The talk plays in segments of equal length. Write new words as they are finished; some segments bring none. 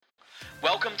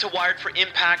Welcome to Wired for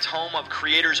Impact, home of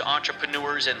creators,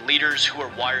 entrepreneurs, and leaders who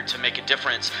are wired to make a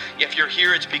difference. If you're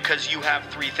here, it's because you have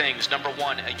three things. Number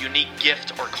one, a unique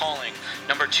gift or calling.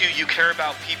 Number two, you care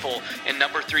about people. And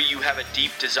number three, you have a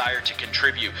deep desire to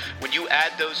contribute. When you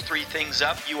add those three things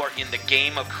up, you are in the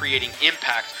game of creating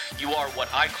impact. You are what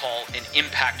I call an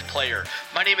impact player.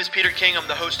 My name is Peter King. I'm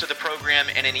the host of the program,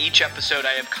 and in each episode,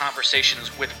 I have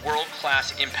conversations with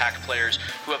world-class impact players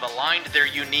who have aligned their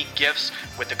unique gifts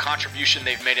with the contribution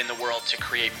they've made in the world to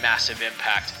create massive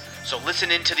impact. So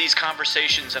listen into these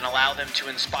conversations and allow them to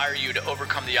inspire you to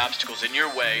overcome the obstacles in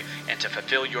your way and to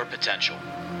fulfill your potential.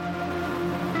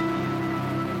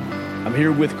 I'm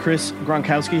here with Chris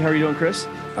Gronkowski. How are you doing, Chris?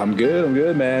 I'm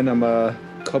good, man. I'm a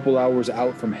couple hours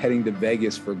out from heading to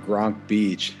Vegas for Gronk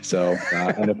Beach. So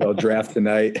NFL draft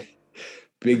tonight,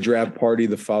 big draft party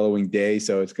the following day.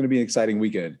 So it's going to be an exciting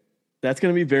weekend. That's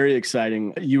going to be very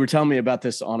exciting. You were telling me about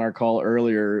this on our call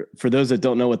earlier. For those that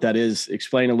don't know what that is,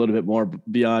 explain a little bit more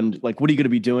beyond, like, what are you going to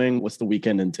be doing? What's the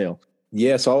weekend entail?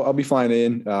 Yeah, so I'll be flying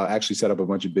in, actually set up a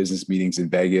bunch of business meetings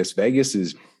in Vegas. Vegas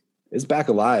is back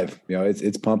alive. You know,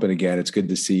 it's pumping again. It's good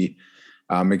to see.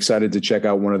 I'm excited to check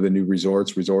out one of the new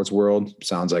resorts. Resorts World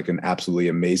sounds like an absolutely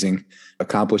amazing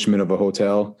accomplishment of a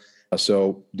hotel.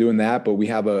 So doing that, but we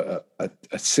have a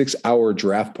 6-hour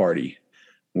draft party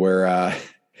where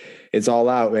it's all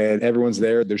out, man. Everyone's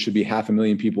there. There should be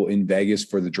 500,000 people in Vegas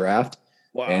for the draft.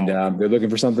 Wow. And they're looking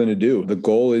for something to do. The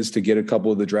goal is to get a couple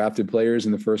of the drafted players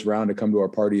in the first round to come to our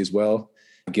party as well,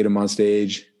 get them on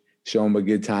stage, show them a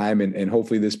good time. And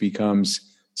hopefully this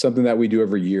becomes something that we do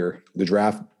every year. The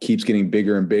draft keeps getting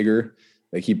bigger and bigger.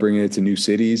 They keep bringing it to new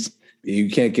cities. You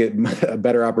can't get a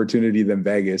better opportunity than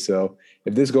Vegas. So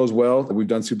if this goes well, we've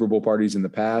done Super Bowl parties in the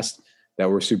past that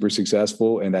were super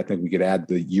successful. And I think we could add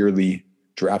the yearly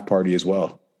draft party as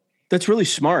well. That's really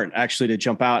smart, actually, to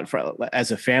jump out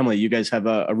as a family. You guys have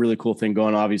a really cool thing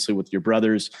going, obviously, with your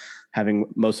brothers, having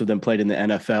most of them played in the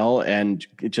NFL, and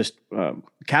just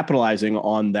capitalizing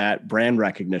on that brand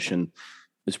recognition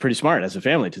is pretty smart as a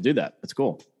family to do that. That's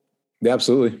cool. Yeah,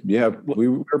 absolutely. Yeah. We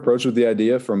were approached with the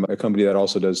idea from a company that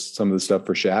also does some of the stuff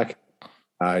for Shaq.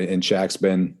 And Shaq's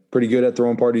been pretty good at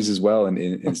throwing parties as well. And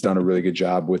it's done a really good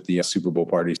job with the Super Bowl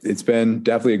parties. It's been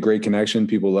definitely a great connection.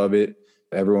 People love it.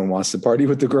 Everyone wants to party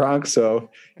with the Gronk, so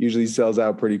usually sells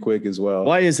out pretty quick as well.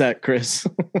 Why is that, Chris?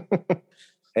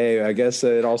 Hey, I guess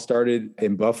it all started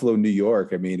in Buffalo, New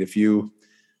York. I mean, if you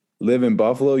live in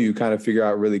Buffalo, you kind of figure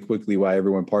out really quickly why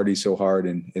everyone parties so hard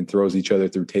and throws each other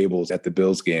through tables at the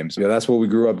Bills games. Yeah, that's what we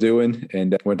grew up doing,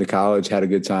 and went to college, had a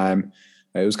good time.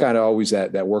 It was kind of always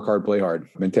that work hard, play hard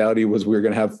mentality. Was we were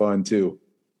going to have fun too.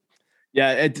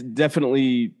 Yeah, it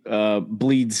definitely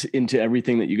bleeds into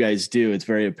everything that you guys do. It's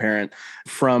very apparent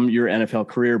from your NFL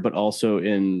career, but also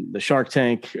in the Shark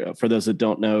Tank. For those that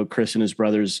don't know, Chris and his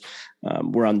brothers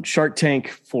were on Shark Tank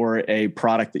for a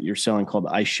product that you're selling called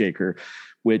Ice Shaker,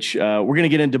 which we're going to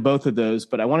get into both of those.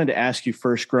 But I wanted to ask you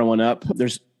first, growing up,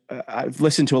 I've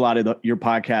listened to a lot of your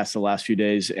podcasts the last few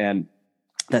days, and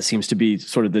that seems to be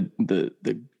sort of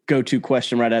the go-to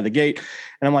question right out of the gate.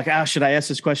 And I'm like, should I ask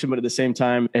this question? But at the same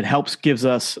time, it gives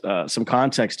us some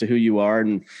context to who you are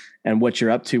and what you're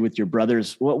up to with your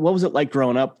brothers. What was it like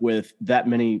growing up with that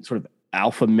many sort of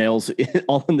alpha males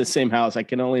all in the same house? I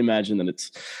can only imagine that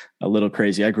it's a little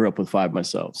crazy. I grew up with 5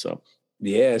 myself. So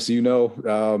yeah,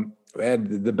 so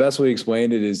and the best way to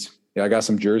explain it is, I got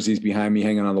some jerseys behind me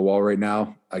hanging on the wall right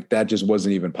now. Like, that just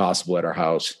wasn't even possible at our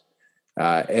house.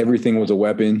 Everything was a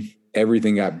weapon.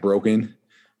 Everything got broken.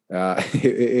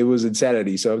 It was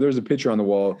insanity. So if there was a picture on the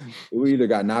wall, it either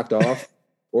got knocked off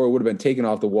or it would have been taken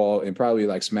off the wall and probably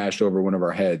like smashed over one of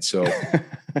our heads. So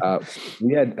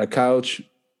we had a couch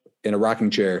and a rocking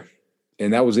chair,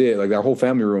 and that was it. Like, our whole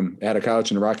family room had a couch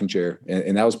and a rocking chair.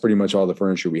 And that was pretty much all the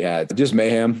furniture we had. Just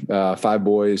mayhem, 5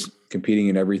 boys competing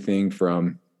in everything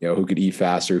from, who could eat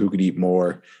faster, who could eat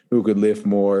more, who could lift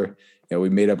more. We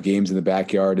made up games in the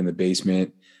backyard, in the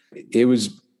basement. It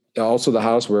was also the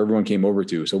house where everyone came over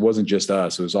to. So it wasn't just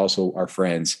us. It was also our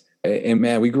friends. And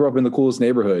man, we grew up in the coolest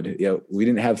neighborhood. We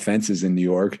didn't have fences in New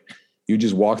York. You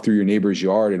just walk through your neighbor's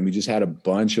yard, and we just had a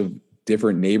bunch of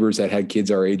different neighbors that had kids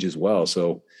our age as well.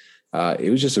 So it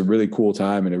was just a really cool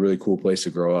time and a really cool place to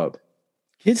grow up.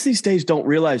 Kids these days don't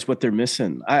realize what they're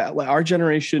missing. Our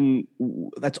generation,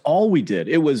 that's all we did.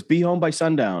 It was be home by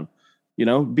sundown,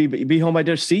 be home by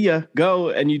dinner, see ya, go.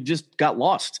 And you just got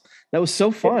lost. That was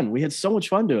so fun. We had so much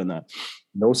fun doing that.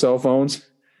 No cell phones.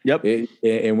 Yep.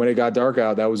 And when it got dark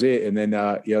out, that was it. And then,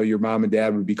 your mom and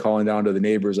dad would be calling down to the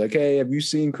neighbors like, hey, have you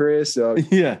seen Chris?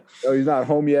 Yeah. Oh, he's not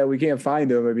home yet. We can't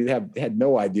find him. I mean, they had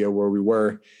no idea where we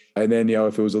were. And then,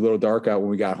 if it was a little dark out when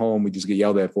we got home, we just get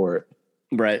yelled at for it.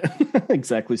 Right.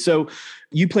 Exactly. So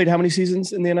you played how many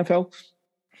seasons in the NFL?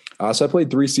 So I played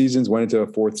 3 seasons, went into a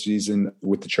 4th season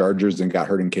with the Chargers and got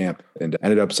hurt in camp and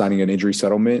ended up signing an injury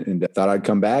settlement and thought I'd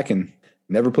come back and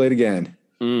never played again.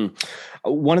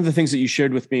 One of the things that you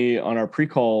shared with me on our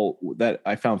pre-call that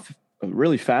I found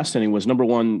really fascinating was, number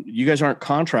one, you guys aren't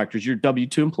contractors. You're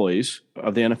W-2 employees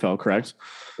of the NFL, correct?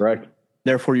 Correct.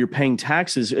 Therefore, you're paying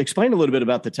taxes. Explain a little bit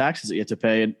about the taxes that you have to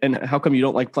pay and how come you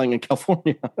don't like playing in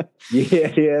California?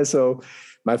 Yeah. So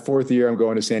my 4th year, I'm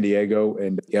going to San Diego,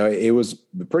 and it was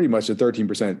pretty much a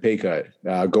 13% pay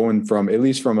cut, going from, at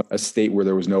least from a state where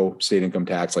there was no state income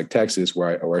tax like Texas,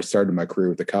 where I started my career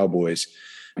with the Cowboys.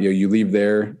 You leave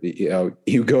there,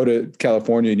 you go to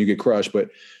California and you get crushed, but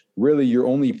really you're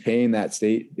only paying that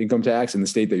state income tax in the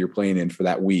state that you're playing in for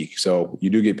that week. So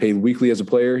you do get paid weekly as a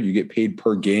player. You get paid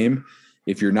per game.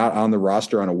 If you're not on the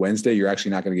roster on a Wednesday, you're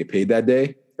actually not going to get paid that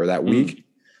day or that week.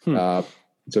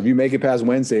 So if you make it past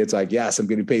Wednesday, it's like, yes, I'm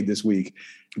getting paid this week.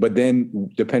 But then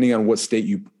depending on what state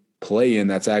you play in,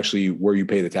 that's actually where you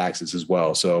pay the taxes as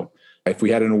well. So if we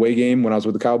had an away game when I was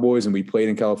with the Cowboys and we played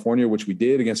in California, which we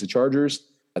did against the Chargers,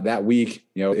 that week,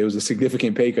 it was a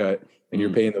significant pay cut and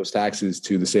you're paying those taxes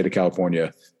to the state of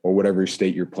California or whatever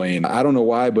state you're playing. I don't know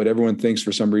why, but everyone thinks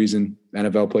for some reason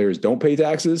NFL players don't pay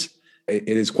taxes. It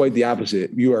is quite the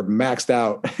opposite. You are maxed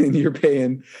out and you're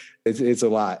paying. It's a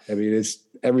lot. I mean, it's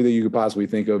everything you could possibly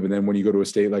think of. And then when you go to a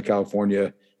state like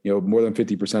California, more than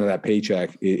 50% of that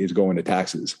paycheck is going to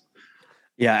taxes.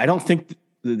 Yeah. I don't think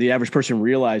the average person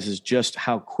realizes just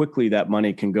how quickly that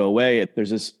money can go away. There's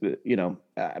this,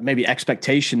 maybe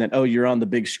expectation that, oh, you're on the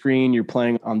big screen, you're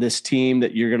playing on this team,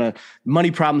 that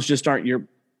money problems just aren't your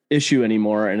issue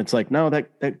anymore. And it's like, no,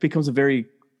 that becomes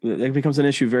an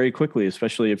issue very quickly,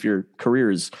 especially if your career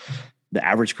is the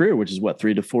average career, which is what,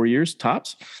 3 to 4 years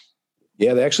tops.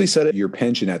 Yeah, they actually set your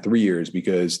pension at 3 years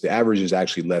because the average is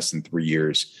actually less than 3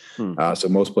 years. So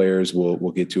most players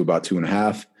will get to about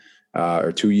 2.5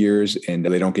 or 2 years, and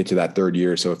they don't get to that 3rd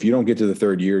year. So if you don't get to the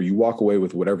 3rd year, you walk away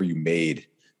with whatever you made,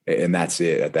 and that's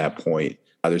it at that point.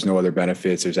 There's no other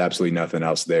benefits. There's absolutely nothing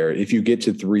else there. If you get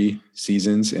to 3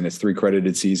 seasons, and it's 3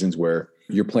 credited seasons where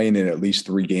you're playing in at least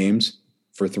 3 games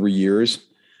for 3 years,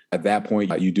 at that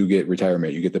point, you do get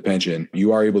retirement. You get the pension.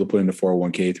 You are able to put into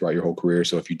 401k throughout your whole career.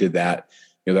 So if you did that,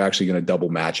 they're actually going to double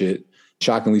match it.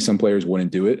 Shockingly, some players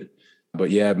wouldn't do it.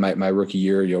 But yeah, my rookie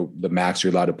year, the max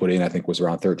you're allowed to put in, I think, was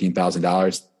around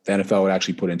 $13,000. The NFL would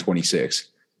actually put in 26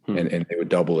 and they would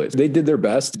double it. They did their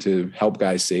best to help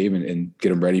guys save and get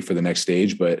them ready for the next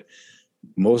stage. But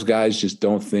most guys just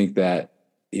don't think that,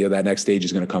 that next stage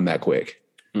is going to come that quick.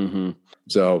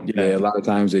 So a lot of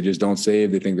times they just don't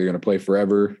save. They think they're going to play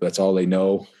forever. That's all they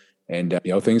know. And,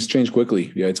 things change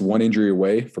quickly. It's one injury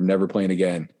away from never playing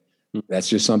again. That's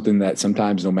just something that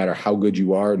sometimes, no matter how good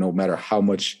you are, no matter how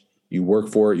much you work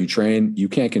for it, you train, you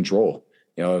can't control.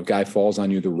 If a guy falls on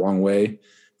you the wrong way,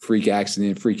 freak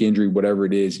accident, freak injury, whatever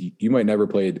it is, you might never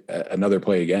play another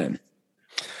play again.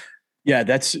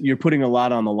 Yeah, you're putting a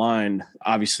lot on the line,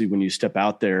 obviously, when you step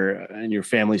out there and your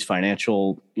family's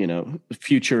financial,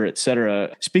 future, et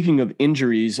cetera. Speaking of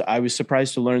injuries, I was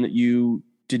surprised to learn that you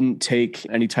didn't take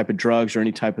any type of drugs or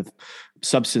any type of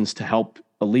substance to help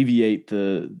alleviate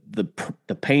the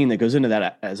pain that goes into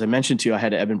that. As I mentioned to you, I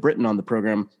had Evan Britton on the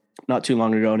program not too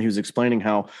long ago, and he was explaining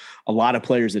how a lot of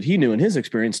players that he knew in his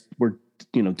experience were,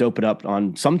 doping up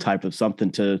on some type of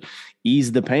something to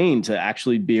ease the pain, to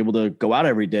actually be able to go out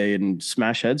every day and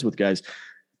smash heads with guys.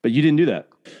 But you didn't do that.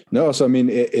 No. So, I mean,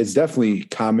 it's definitely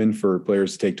common for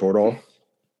players to take Toradol.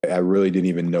 I really didn't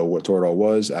even know what Toradol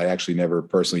was. I actually never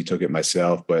personally took it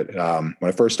myself. But when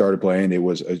I first started playing, it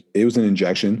was an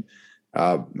injection.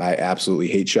 I absolutely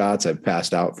hate shots. I've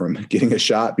passed out from getting a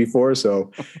shot before.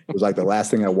 So it was like the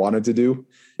last thing I wanted to do.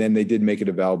 Then they did make it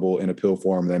available in a pill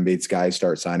form. Then made guys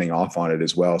start signing off on it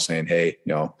as well, saying, hey,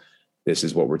 this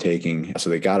is what we're taking.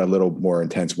 So they got a little more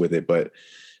intense with it. But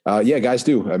guys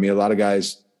do. I mean, a lot of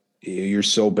guys, you're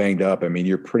so banged up. I mean,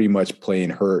 you're pretty much playing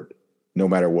hurt no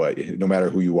matter what, no matter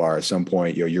who you are. At some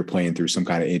point, you're playing through some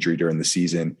kind of injury during the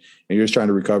season and you're just trying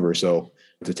to recover. So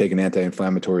to take an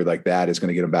anti-inflammatory like that is going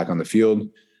to get them back on the field.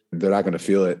 They're not going to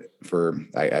feel it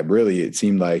it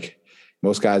seemed like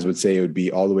most guys would say it would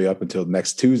be all the way up until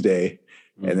next Tuesday.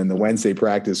 And then the Wednesday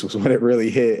practice was when it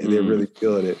really hit and they're really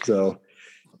feeling it. So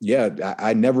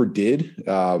I never did.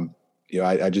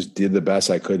 I just did the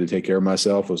best I could to take care of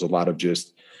myself. It was a lot of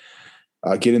just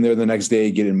get in there the next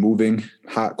day, getting moving,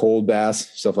 hot, cold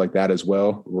baths, stuff like that as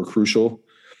well were crucial.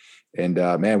 And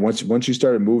once you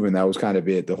started moving, that was kind of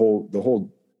it. The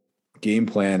whole game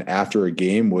plan after a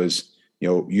game was,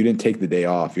 you didn't take the day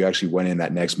off. You actually went in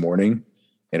that next morning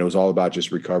and it was all about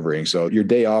just recovering. So your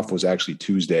day off was actually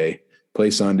Tuesday,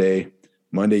 play Sunday.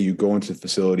 Monday, you go into the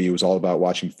facility. It was all about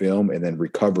watching film and then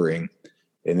recovering.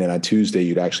 And then on Tuesday,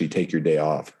 you'd actually take your day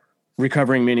off.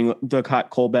 Recovering meaning the hot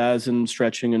cold baths and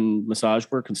stretching and massage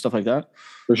work and stuff like that?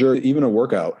 For sure. Even a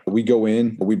workout. We'd go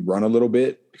in, we'd run a little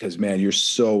bit because, man, you're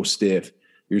so stiff.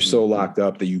 You're so locked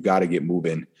up that you got to get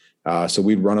moving. So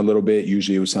we'd run a little bit.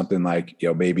 Usually it was something like,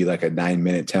 maybe like a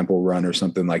 9-minute tempo run or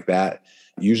something like that.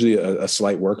 Usually a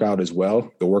slight workout as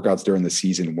well. The workouts during the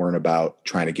season weren't about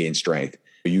trying to gain strength.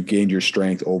 You gained your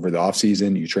strength over the off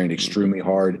season. You trained extremely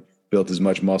hard, built as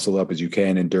much muscle up as you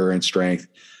can, endurance, strength.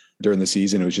 During the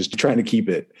season, it was just trying to keep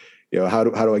it. How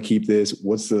do I keep this?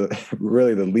 What's the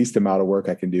really the least amount of work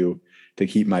I can do to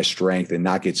keep my strength and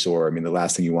not get sore? I mean, the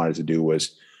last thing you wanted to do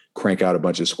was crank out a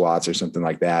bunch of squats or something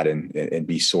like that and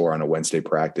be sore on a Wednesday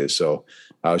practice. So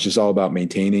it's just all about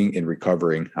maintaining and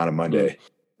recovering on a Monday.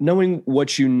 Knowing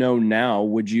what you know now,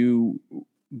 would you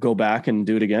go back and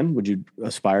do it again? Would you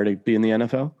aspire to be in the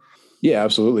NFL? Yeah,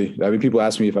 absolutely. I mean, people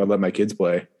ask me if I'd let my kids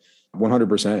play.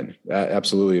 100%.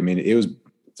 Absolutely. I mean, it's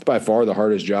by far the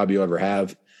hardest job you'll ever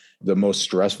have, the most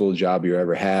stressful job you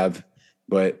ever have,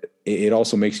 but it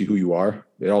also makes you who you are.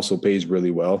 It also pays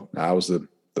really well. I was the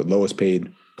lowest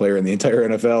paid player in the entire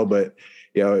NFL, but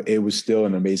it was still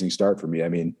an amazing start for me. I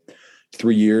mean,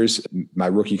 3 years, my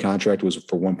rookie contract was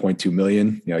for $1.2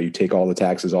 million. You take all the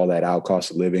taxes, all that out,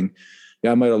 cost of living.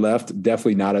 Yeah, I might have left,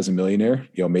 definitely not as a millionaire,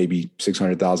 maybe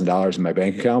 $600,000 in my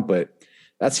bank account, but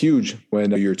that's huge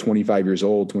when you're 25 years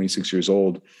old, 26 years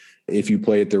old. If you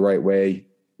play it the right way,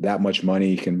 that much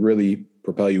money can really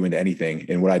propel you into anything.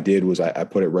 And what I did was I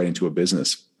put it right into a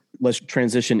business. Let's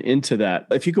transition into that.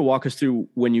 If you could walk us through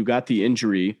when you got the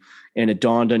injury and it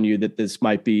dawned on you that this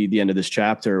might be the end of this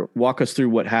chapter, walk us through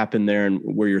what happened there and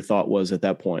where your thought was at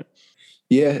that point.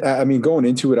 Yeah. I mean, going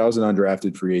into it, I was an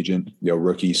undrafted free agent,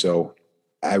 rookie. So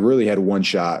I really had one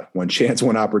shot, one chance,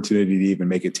 one opportunity to even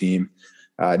make a team.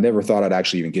 I never thought I'd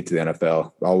actually even get to the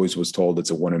NFL. I always was told it's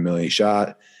a 1 in a million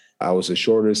shot. I was the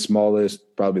shortest,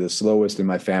 smallest, probably the slowest in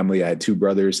my family. I had 2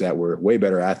 brothers that were way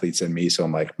better athletes than me. So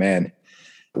I'm like, man,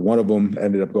 one of them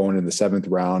ended up going in the 7th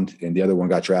round and the other one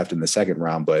got drafted in the 2nd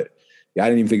round. But I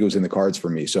didn't even think it was in the cards for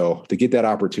me. So to get that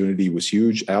opportunity was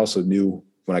huge. I also knew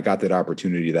when I got that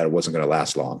opportunity that it wasn't going to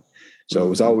last long. So it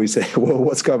was always, well,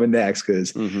 what's coming next?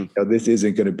 Because this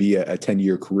isn't going to be a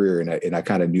 10-year career. And I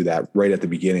kind of knew that right at the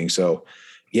beginning. So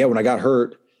yeah, when I got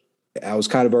hurt, I was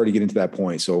kind of already getting to that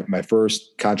point. So my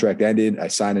first contract ended. I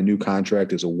signed a new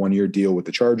contract as a 1-year deal with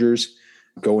the Chargers.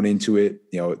 Going into it,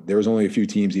 there was only a few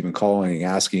teams even calling and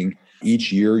asking.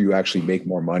 Each year you actually make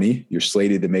more money. You're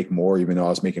slated to make more, even though I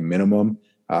was making minimum.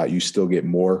 You still get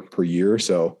more per year.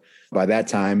 So by that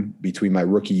time, between my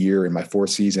rookie year and my 4th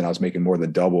season, I was making more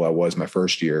than double I was my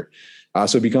first year.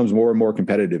 So it becomes more and more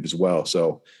competitive as well.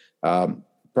 So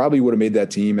probably would have made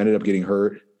that team, ended up getting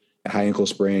hurt. High ankle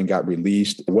sprain, got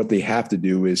released. What they have to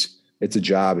do is, it's a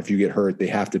job. If you get hurt, they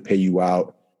have to pay you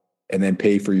out and then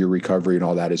pay for your recovery and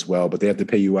all that as well. But they have to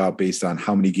pay you out based on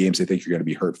how many games they think you're going to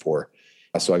be hurt for.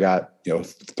 So I got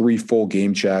 3 full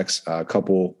game checks, a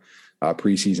couple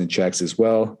preseason checks as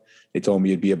well. They told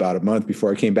me it'd be about a month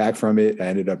before I came back from it. I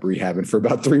ended up rehabbing for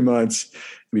about 3 months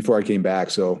before I came back.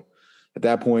 So at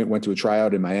that point, went to a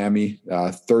tryout in Miami.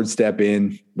 3rd step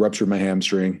in, ruptured my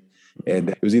hamstring. And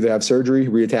it was either have surgery,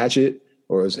 reattach it,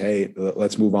 or it was, hey,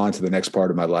 let's move on to the next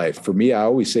part of my life. For me, I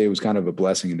always say it was kind of a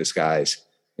blessing in disguise.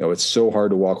 It's so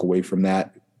hard to walk away from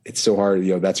that. It's so hard,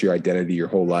 that's your identity, your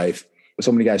whole life. But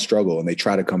so many guys struggle and they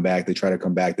try to come back.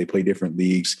 They play different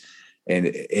leagues. And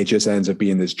it just ends up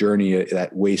being this journey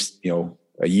that wastes,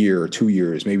 a year or 2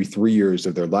 years, maybe 3 years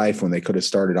of their life when they could have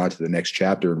started on to the next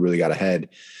chapter and really got ahead.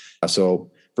 So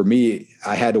for me,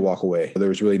 I had to walk away. There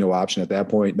was really no option at that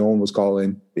point. No one was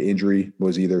calling. The injury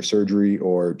was either surgery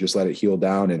or just let it heal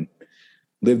down and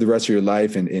live the rest of your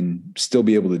life and still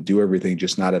be able to do everything,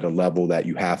 just not at a level that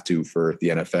you have to for the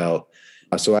NFL.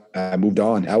 So I moved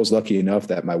on. I was lucky enough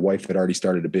that my wife had already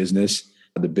started a business.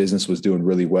 The business was doing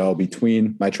really well.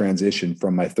 Between my transition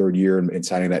from my 3rd year and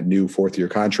signing that new 4th year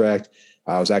contract,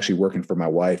 I was actually working for my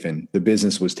wife and the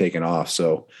business was taking off.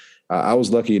 So I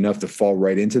was lucky enough to fall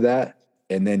right into that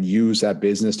and then use that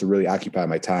business to really occupy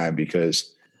my time,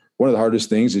 because one of the hardest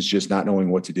things is just not knowing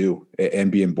what to do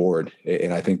and being bored.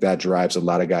 And I think that drives a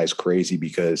lot of guys crazy,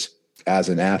 because as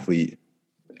an athlete,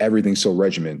 everything's so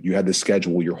regimented. You have the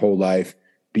schedule your whole life,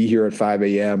 be here at 5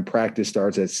 a.m., practice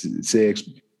starts at 6,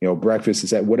 breakfast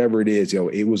is at whatever it is,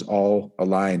 it was all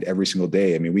aligned every single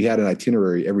day. I mean, we had an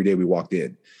itinerary every day we walked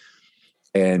in.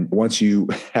 And once you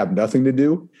have nothing to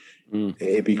do,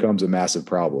 it becomes a massive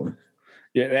problem.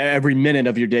 Yeah, every minute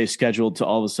of your day scheduled to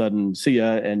all of a sudden see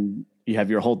ya, and you have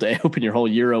your whole day open, your whole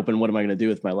year open. What am I going to do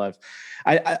with my life?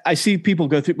 I see people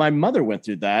go through. My mother went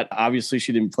through that. Obviously,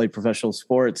 she didn't play professional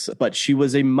sports, but she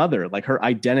was a mother. Like her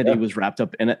identity was wrapped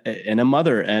up in a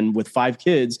mother, and with 5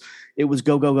 kids, it was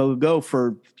go go go go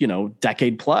for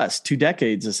decade plus, 2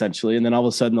 decades essentially, and then all of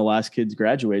a sudden the last kid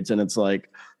graduates, and it's like,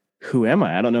 who am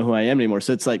I? I don't know who I am anymore.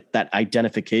 So it's like that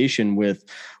identification with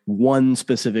one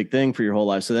specific thing for your whole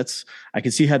life. So I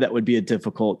can see how that would be a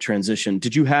difficult transition.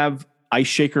 Did you have Ice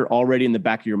Shaker already in the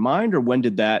back of your mind, or when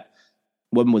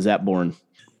was that born?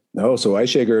 No. So Ice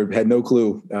Shaker had no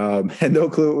clue, had no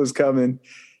clue it was coming.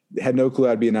 Had no clue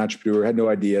I'd be an entrepreneur. Had no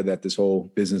idea that this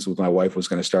whole business with my wife was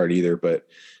going to start either. But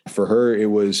for her,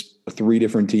 it was 3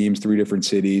 different teams, 3 different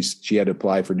cities. She had to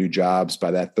apply for new jobs.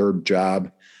 By that 3rd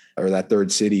job or that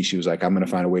 3rd city, she was like, I'm going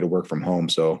to find a way to work from home.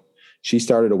 So she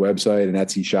started a website, an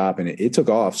Etsy shop, and it took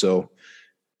off. So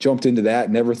jumped into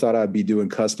that. Never thought I'd be doing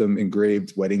custom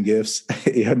engraved wedding gifts.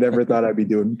 Never thought I'd be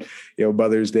doing,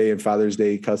 Mother's Day and Father's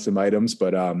Day custom items.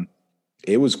 But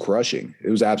it was crushing. It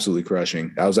was absolutely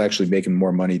crushing. I was actually making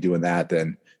more money doing that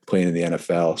than playing in the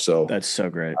NFL. So that's so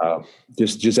great.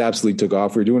 Just absolutely took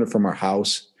off. We were doing it from our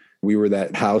house. We were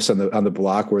that house on the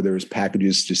block where there was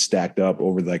packages just stacked up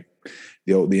over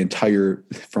the entire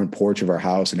front porch of our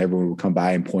house, and everyone would come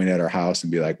by and point at our house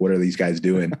and be like, what are these guys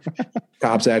doing?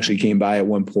 Cops actually came by at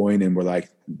one point and were like,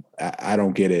 I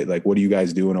don't get it. Like, what are you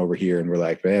guys doing over here? And we're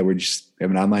like, man, we just have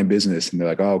an online business. And they're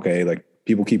like, oh, okay. Like,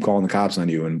 people keep calling the cops on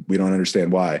you and we don't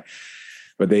understand why.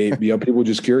 But people were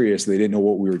just curious. They didn't know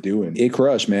what we were doing. It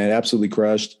crushed, man. Absolutely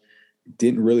crushed.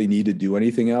 Didn't really need to do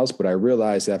anything else. But I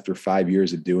realized after 5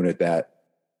 years of doing it that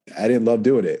I didn't love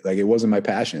doing it. Like, it wasn't my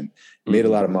passion. Made a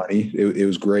lot of money. It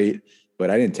was great,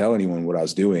 but I didn't tell anyone what I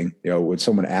was doing. When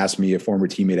someone asked me, a former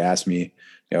teammate asked me,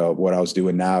 what I was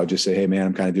doing now, just say, hey man,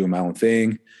 I'm kind of doing my own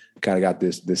thing. Kind of got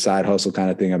this side hustle kind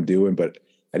of thing I'm doing, but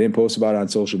I didn't post about it on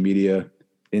social media.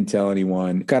 Didn't tell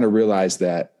anyone. Kind of realized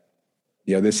that,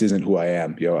 this isn't who I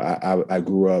am. I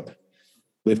grew up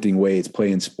lifting weights,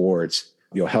 playing sports.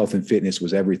 Health and fitness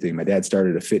was everything. My dad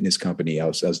started a fitness company. I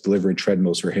was delivering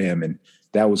treadmills for him, and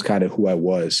that was kind of who I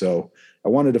was. So I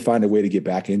wanted to find a way to get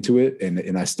back into it.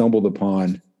 And I stumbled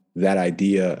upon that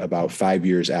idea about 5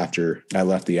 years after I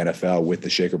left the NFL with the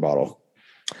shaker bottle.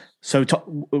 So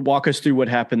walk us through what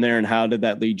happened there, and how did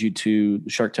that lead you to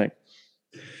Shark Tank?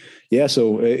 Yeah.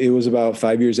 So it was about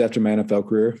 5 years after my NFL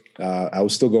career. I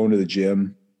was still going to the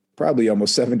gym, probably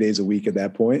almost 7 days a week at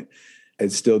that point. I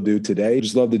still do today.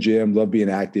 Just love the gym, love being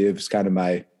active. It's kind of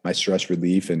my stress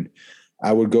relief. And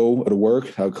I would go to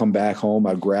work. I would come back home.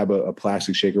 I'd grab a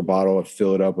plastic shaker bottle and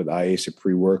fill it up with ice or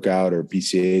pre-workout or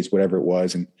BCAAs, whatever it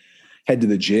was, and head to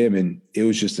the gym. And it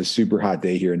was just a super hot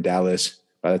day here in Dallas.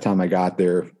 By the time I got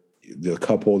there, the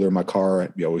cup holder in my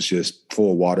car, was just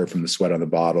full of water from the sweat on the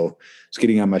bottle. It's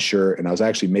getting on my shirt, and I was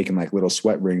actually making like little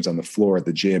sweat rings on the floor at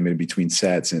the gym in between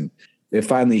sets. And it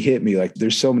finally hit me, like,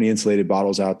 there's so many insulated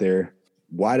bottles out there.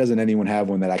 Why doesn't anyone have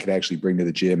one that I could actually bring to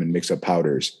the gym and mix up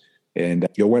powders? And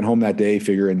went home that day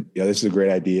figuring, this is a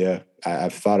great idea.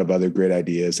 I've thought of other great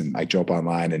ideas, and I jump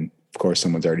online, and of course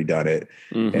someone's already done it.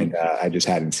 Mm-hmm. And I just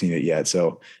hadn't seen it yet.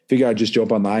 So figured I'd just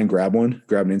jump online, grab an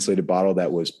insulated bottle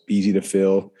that was easy to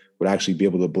fill, would actually be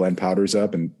able to blend powders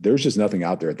up. And there's just nothing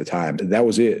out there at the time. That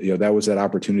was it. That was that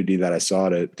opportunity that I saw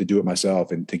to do it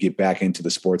myself and to get back into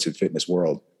the sports and fitness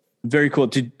world. Very cool.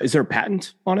 Is there a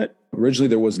patent on it? Originally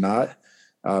there was not.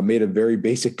 Made a very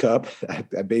basic cup.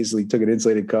 I basically took an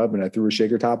insulated cup and I threw a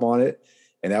shaker top on it.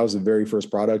 And that was the very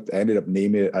first product. I ended up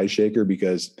naming it Ice Shaker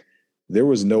because there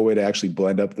was no way to actually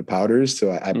blend up the powders.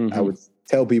 So I would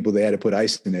tell people they had to put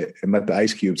ice in it and let the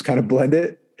ice cubes kind of blend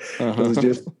it. It was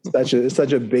just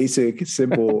such a basic,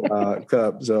 simple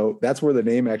cup. So that's where the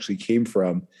name actually came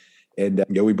from. And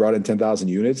we brought in 10,000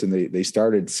 units and they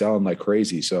started selling like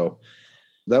crazy. So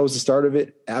that was the start of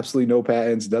it. Absolutely no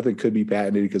patents. Nothing could be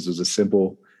patented because it was a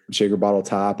simple shaker bottle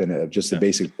top and just a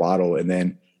basic bottle. And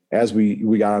then as we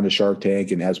got onto Shark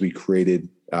Tank and as we created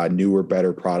newer,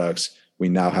 better products, we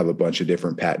now have a bunch of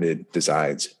different patented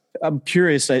designs. I'm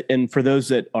curious, and for those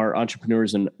that are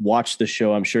entrepreneurs and watch the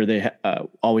show, I'm sure they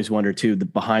always wonder too, the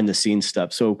behind the scenes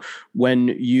stuff. So when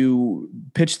you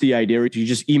pitch the idea, do you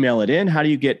just email it in? How do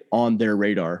you get on their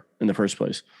radar in the first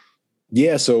place?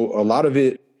 Yeah. So a lot of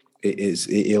it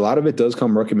does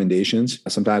come recommendations.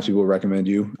 Sometimes people recommend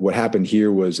you. What happened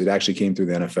here was it actually came through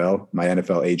the NFL. My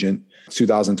NFL agent,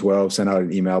 2012, sent out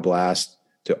an email blast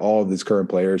to all of these current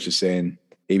players just saying,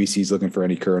 ABC's looking for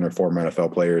any current or former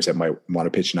NFL players that might want to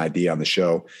pitch an idea on the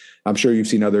show. I'm sure you've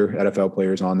seen other NFL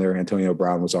players on there. Antonio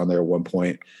Brown was on there at one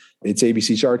point. It's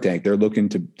ABC Shark Tank. They're looking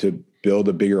to build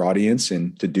a bigger audience.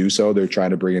 And to do so, they're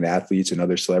trying to bring in athletes and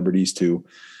other celebrities to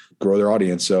grow their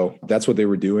audience. So that's what they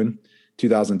were doing.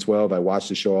 2012, I watched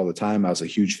the show all the time. I was a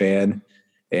huge fan.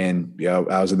 And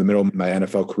I was in the middle of my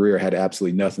NFL career. I had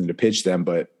absolutely nothing to pitch them,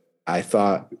 but I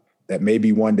thought that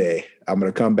maybe one day I'm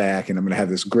going to come back and I'm going to have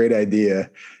this great idea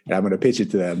and I'm going to pitch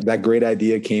it to them. That great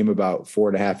idea came about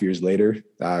 4.5 years later.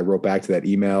 I wrote back to that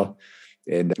email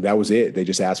and that was it. They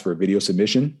just asked for a video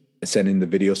submission. I sent in the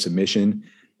video submission.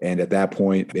 And at that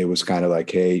point, it was kind of like,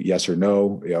 hey, yes or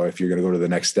no, if you're going to go to the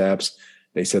next steps.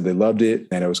 They said they loved it.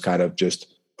 And it was kind of just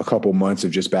a couple months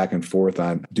of just back and forth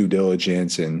on due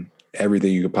diligence and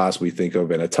everything you could possibly think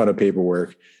of and a ton of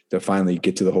paperwork to finally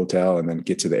get to the hotel and then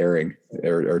get to the airing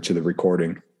or to the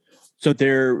recording. So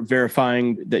they're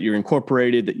verifying that you're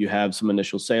incorporated, that you have some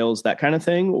initial sales, that kind of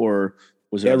thing, or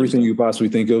was it everything you could possibly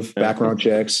think of? Background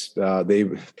checks,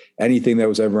 anything that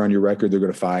was ever on your record, they're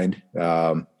going to find.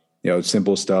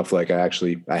 Simple stuff like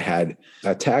I had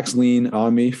a tax lien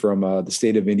on me from the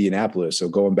state of Indianapolis. So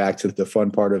going back to the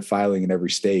fun part of filing in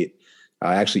every state,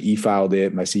 I actually e-filed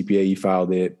it. My CPA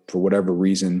e-filed it. For whatever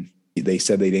reason, they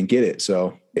said they didn't get it.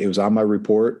 So it was on my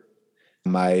report.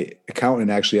 My accountant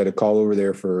actually had to call over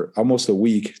there for almost a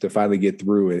week to finally get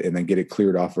through it and then get it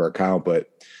cleared off our account.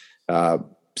 But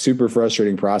super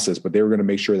frustrating process, but they were going to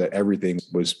make sure that everything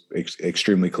was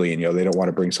extremely clean. They don't want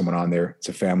to bring someone on there. It's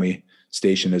a family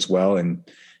station as well. And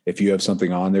if you have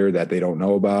something on there that they don't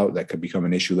know about, that could become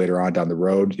an issue later on down the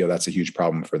road, that's a huge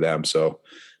problem for them. So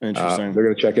they're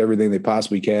going to check everything they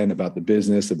possibly can about the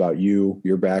business, about you,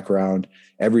 your background,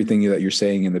 everything that you're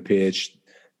saying in the pitch.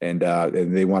 And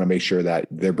they want to make sure that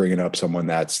they're bringing up someone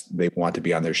they want to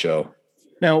be on their show.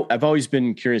 Now, I've always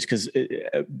been curious because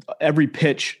every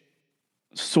pitch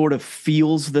sort of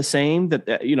feels the same,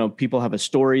 that, people have a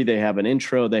story, they have an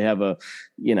intro, they have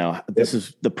this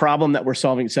is the problem that we're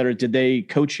solving, et cetera. Did they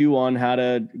coach you on how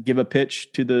to give a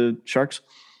pitch to the Sharks?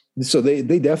 So they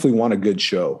definitely want a good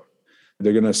show.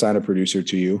 They're going to assign a producer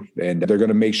to you and they're going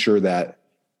to make sure that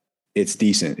it's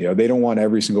decent. They don't want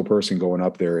every single person going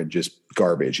up there and just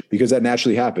garbage, because that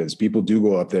naturally happens. People do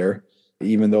go up there,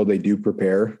 even though they do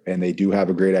prepare and they do have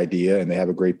a great idea and they have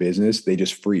a great business, they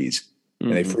just freeze.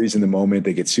 And they freeze in the moment.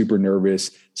 They get super nervous.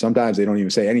 Sometimes they don't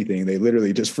even say anything. They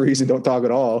literally just freeze and don't talk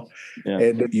at all. Yeah.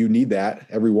 And you need that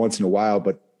every once in a while,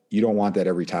 but you don't want that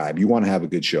every time. You want to have a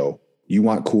good show. You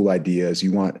want cool ideas.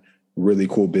 You want really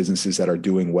cool businesses that are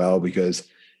doing well, because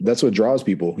that's what draws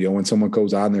people. When someone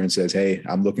goes on there and says, hey,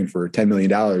 I'm looking for $10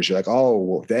 million, you're like, oh,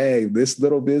 well, dang, this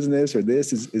little business or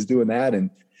this is doing that.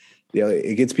 And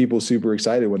it gets people super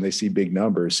excited when they see big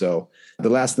numbers. So the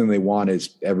last thing they want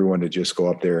is everyone to just go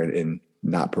up there and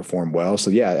not perform well.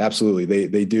 So yeah, absolutely.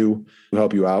 They do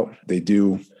help you out. They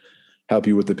do help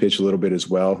you with the pitch a little bit as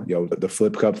well. The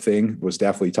flip cup thing was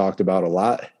definitely talked about a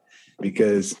lot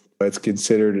because it's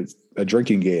considered a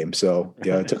drinking game. So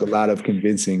it took a lot of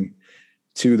convincing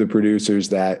to the producers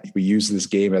that we use this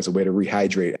game as a way to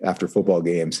rehydrate after football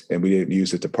games, and we didn't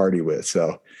use it to party with.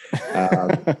 So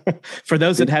for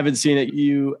those that haven't seen it,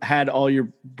 you had all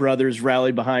your brothers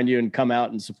rally behind you and come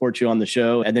out and support you on the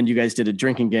show. And then you guys did a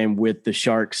drinking game with the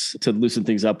Sharks to loosen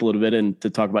things up a little bit and to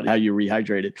talk about how you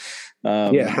rehydrated.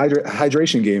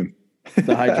 Hydration game.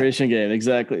 The hydration game.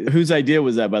 Exactly. Whose idea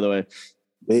was that, by the way?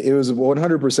 It was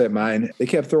 100% mine. They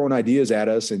kept throwing ideas at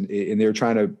us and they were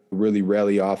trying to really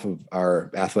rally off of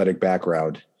our athletic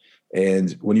background.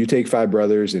 And when you take 5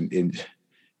 brothers and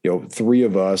three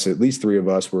of us, at least 3 of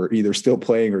us were either still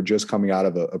playing or just coming out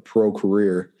of a pro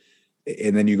career.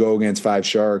 And then you go against 5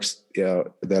 Sharks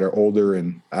that are older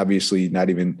and obviously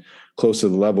not even close to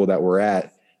the level that we're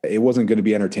at, it wasn't going to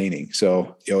be entertaining.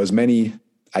 So, as many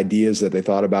ideas that they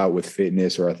thought about with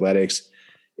fitness or athletics,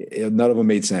 none of them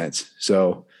made sense.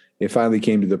 So it finally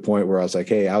came to the point where I was like,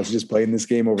 hey, I was just playing this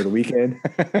game over the weekend.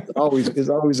 It's always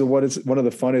one of the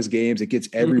funnest games. It gets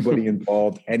everybody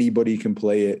involved. Anybody can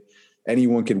play it.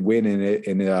 Anyone can win in it.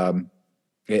 And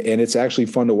it's actually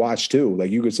fun to watch too. Like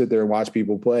you could sit there and watch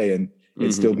people play and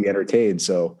still be entertained.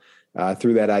 So I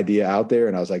threw that idea out there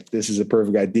and I was like, this is a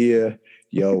perfect idea.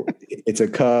 It's a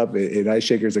cup. An ice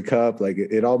shaker's a cup. Like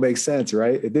it all makes sense,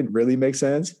 right? It didn't really make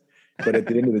sense. But at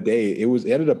the end of the day, it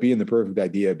ended up being the perfect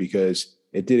idea because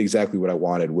it did exactly what I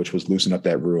wanted, which was loosen up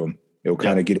that room. It'll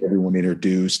kind of get everyone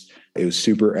introduced. It was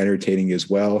super entertaining as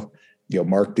well.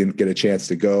 Mark didn't get a chance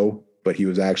to go, but he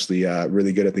was actually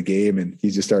really good at the game, and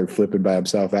he just started flipping by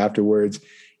himself afterwards.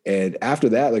 And after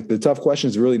that, like the tough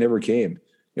questions really never came.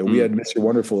 We had Mr.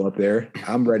 Wonderful up there.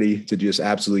 I'm ready to just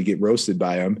absolutely get roasted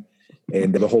by him.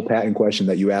 And the whole patent question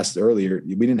that you asked earlier,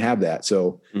 we didn't have that.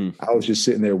 So I was just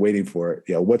sitting there waiting for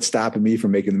it. What's stopping me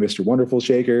from making the Mr. Wonderful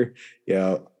shaker?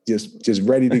 just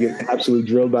ready to get absolutely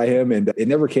drilled by him. And it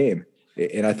never came.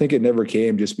 And I think it never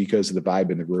came just because of the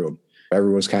vibe in the room.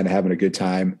 Everyone was kind of having a good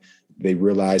time. They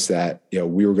realized that,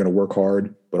 we were going to work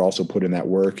hard, but also put in that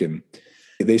work. And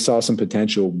they saw some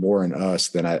potential more in us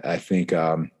than I think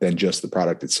than just the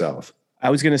product itself. I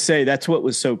was going to say that's what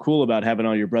was so cool about having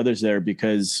all your brothers there,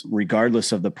 because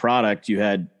regardless of the product, you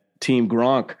had Team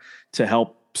Gronk to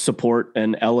help support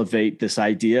and elevate this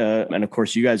idea. And of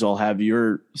course, you guys all have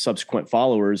your subsequent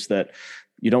followers that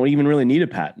you don't even really need a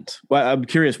patent. Well, I'm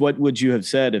curious, what would you have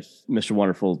said if Mr.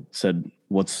 Wonderful said,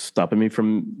 what's stopping me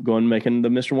from going making the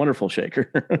Mr. Wonderful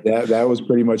shaker? That was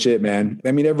pretty much it, man.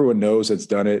 I mean, everyone knows that's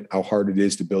done it, how hard it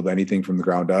is to build anything from the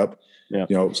ground up.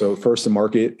 Yeah. So first to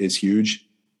market is huge.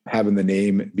 Having the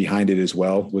name behind it as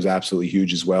well was absolutely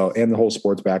huge as well. And the whole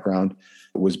sports background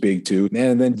was big too.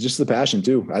 And then just the passion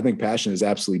too. I think passion is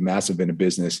absolutely massive in a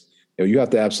business. You have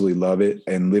to absolutely love it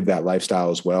and live that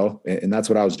lifestyle as well. And that's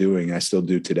what I was doing. I still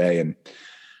do today. And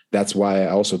that's why I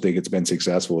also think it's been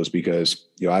successful, is because,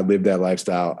 I live that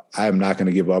lifestyle. I am not going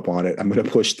to give up on it. I'm going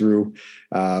to push through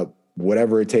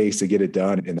whatever it takes to get it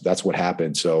done. And that's what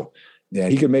happened. So yeah,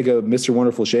 he could make a Mr.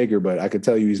 Wonderful shaker, but I could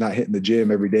tell you he's not hitting the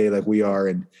gym every day like we are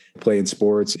and playing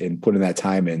sports and putting that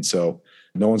time in. So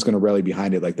no one's going to rally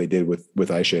behind it like they did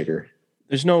with Ice Shaker.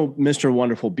 There's no Mr.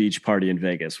 Wonderful beach party in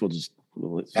Vegas. We'll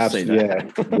say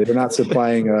that. Yeah. They're not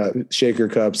supplying shaker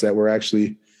cups that were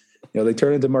actually, they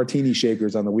turn into martini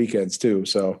shakers on the weekends too.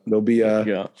 So there'll be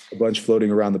a bunch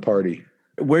floating around the party.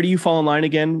 Where do you fall in line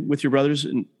again with your brothers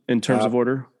in terms of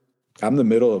order? I'm the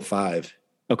middle of 5.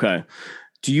 Okay.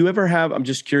 Do you ever have, I'm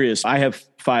just curious, I have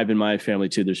 5 in my family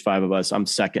too. There's 5 of us. I'm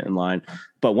second in line.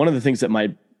 But one of the things that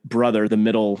my brother, the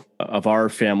middle of our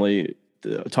family,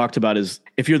 talked about is,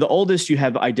 if you're the oldest, you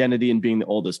have identity in being the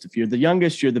oldest. If you're the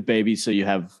youngest, you're the baby. So you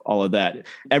have all of that.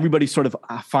 Everybody sort of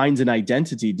finds an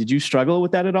identity. Did you struggle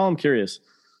with that at all? I'm curious.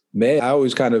 Man, I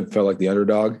always kind of felt like the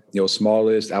underdog,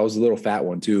 smallest. I was a little fat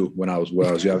one too when I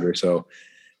was younger. So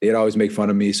they'd always make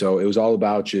fun of me. So it was all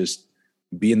about just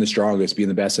being the strongest, being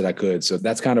the best that I could. So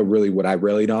that's kind of really what I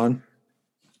rallied on.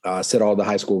 Set all the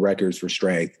high school records for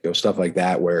strength, stuff like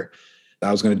that, where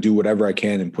I was going to do whatever I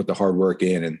can and put the hard work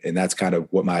in. And that's kind of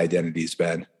what my identity's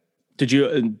been. Did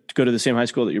you go to the same high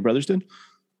school that your brothers did?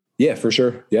 Yeah, for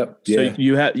sure. Yep. So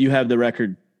you have the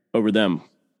record over them.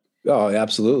 Oh,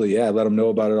 absolutely. Yeah. I let them know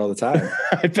about it all the time.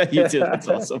 I bet you did. That's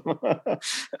awesome.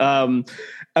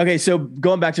 Okay. So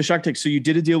going back to Shark Tank. So you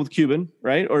did a deal with Cuban,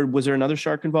 right? Or was there another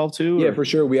shark involved too? Yeah, for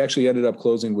sure. We actually ended up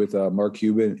closing with Mark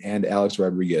Cuban and Alex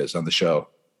Rodriguez on the show.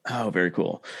 Oh, very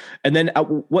cool. And then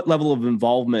what level of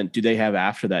involvement do they have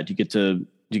after that? Do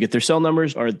you get their cell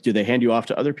numbers, or do they hand you off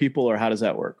to other people, or how does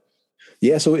that work?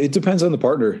 Yeah. So it depends on the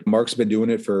partner. Mark's been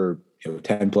doing it for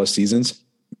 10 plus seasons.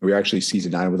 We were actually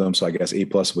season 9 with him. So I guess 8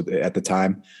 plus at the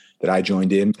time that I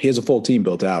joined in. He has a full team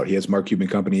built out. He has Mark Cuban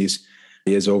Companies.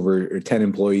 He has over 10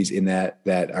 employees in that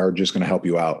are just going to help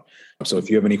you out. So if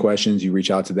you have any questions, you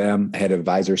reach out to them. I had an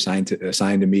advisor assigned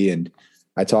to me, and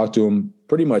I talk to him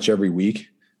pretty much every week,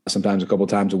 sometimes a couple of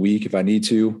times a week if I need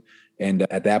to. And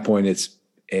at that point, it's,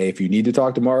 hey, if you need to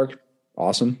talk to Mark,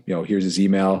 awesome. Here's his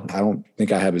email. I don't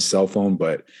think I have his cell phone,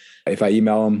 but if I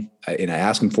email him and I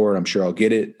ask him for it, I'm sure I'll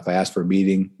get it. If I ask for a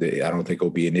meeting, I don't think it'll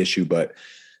be an issue, but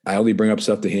I only bring up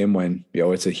stuff to him when,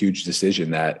 it's a huge decision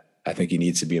that I think he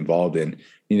needs to be involved in.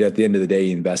 At the end of the day,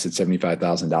 he invested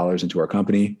 $75,000 into our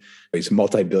company. He's a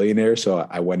multi-billionaire. So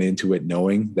I went into it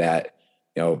knowing that,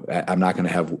 I'm not going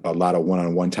to have a lot of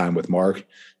one-on-one time with Mark.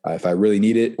 If I really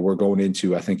need it, we're going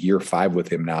into, I think, year 5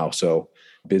 with him now. So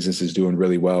business is doing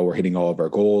really well. We're hitting all of our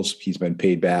goals. He's been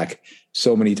paid back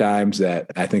so many times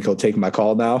that I think he'll take my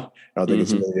call now. I don't think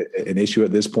it's really an issue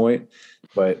at this point.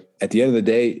 But at the end of the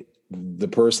day, the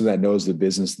person that knows the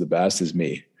business the best is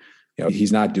me.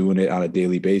 He's not doing it on a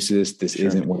daily basis. This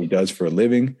isn't what he does for a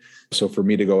living. So for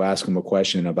me to go ask him a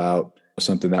question about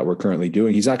something that we're currently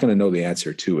doing, he's not going to know the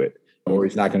answer to it. Or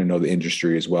he's not going to know the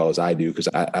industry as well as I do, because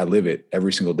I live it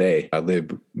every single day. I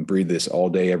live and breathe this all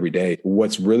day, every day.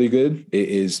 What's really good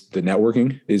is the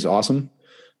networking is awesome.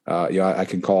 I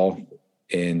can call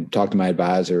and talk to my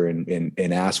advisor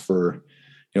and ask for,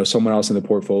 someone else in the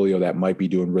portfolio that might be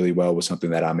doing really well with something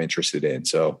that I'm interested in.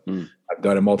 So I've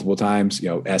done it multiple times.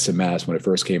 SMS, when it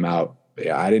first came out,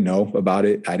 I didn't know about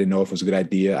it. I didn't know if it was a good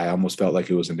idea. I almost felt like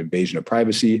it was an invasion of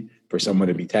privacy for someone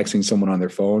to be texting someone on their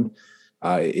phone.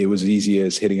 It was as easy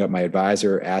as hitting up my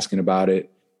advisor, asking about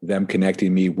it, them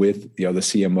connecting me with, the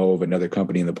CMO of another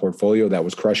company in the portfolio that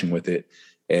was crushing with it.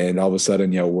 And all of a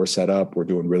sudden, we're set up, we're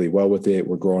doing really well with it.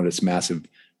 We're growing this massive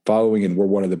following, and we're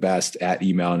one of the best at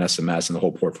email and SMS in the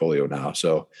whole portfolio now.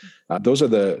 So those are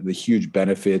the huge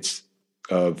benefits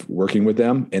of working with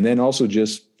them. And then also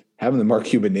just having the Mark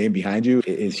Cuban name behind you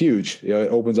is huge. It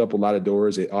opens up a lot of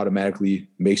doors. It automatically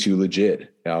makes you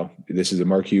legit. This is a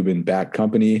Mark Cuban backed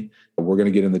company. We're going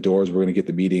to get in the doors. We're going to get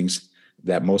the meetings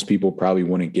that most people probably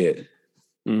wouldn't get.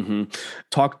 Mm-hmm.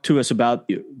 Talk to us about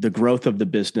the growth of the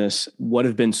business. What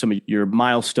have been some of your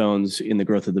milestones in the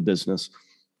growth of the business?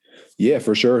 Yeah,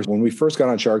 for sure. When we first got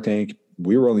on Shark Tank,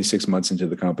 we were only 6 months into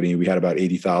the company. We had about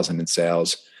 80,000 in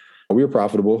sales. We were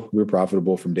profitable. We were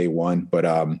profitable from day one. But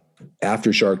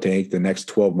after Shark Tank, the next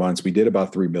 12 months, we did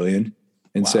about 3 million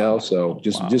in sales. So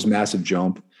just massive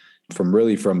jump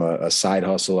from a side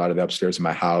hustle out of the upstairs of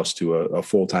my house to a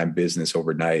full-time business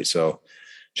overnight. So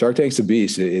Shark Tank's a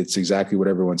beast. It's exactly what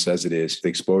everyone says it is. The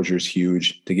exposure is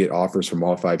huge. To get offers from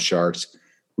all 5 sharks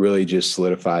really just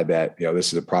solidified that,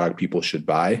 this is a product people should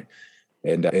buy,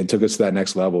 and took us to that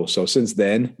next level. So since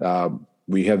then,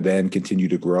 we have then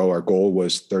continued to grow. Our goal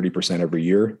was 30% every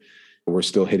year. We're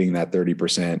still hitting that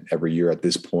 30% every year at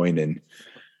this point. And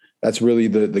that's really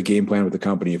the game plan with the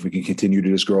company. If we can continue to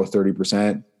just grow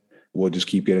 30%, we'll just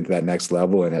keep getting to that next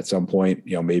level. And at some point,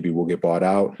 maybe we'll get bought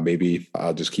out. Maybe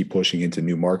I'll just keep pushing into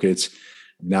new markets.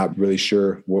 Not really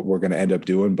sure what we're going to end up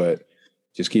doing, but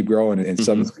just keep growing, and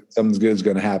something's good is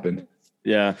going to happen.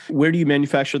 Yeah. Where do you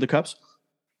manufacture the cups?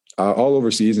 All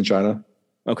overseas in China.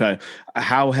 Okay.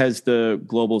 How has the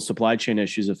global supply chain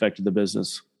issues affected the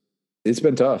business? It's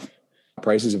been tough.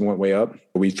 Prices have went way up.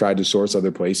 We've tried to source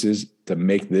other places to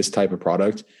make this type of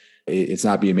product. It's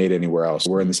not being made anywhere else.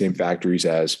 We're in the same factories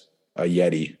as a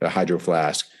Yeti, a Hydro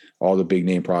Flask, all the big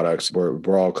name products.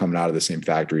 We're all coming out of the same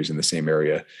factories in the same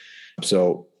area.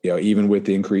 So, even with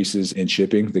the increases in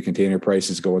shipping, the container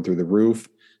prices going through the roof,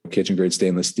 kitchen grade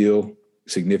stainless steel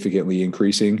significantly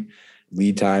increasing,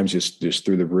 lead times just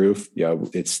through the roof.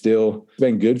 It's still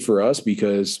been good for us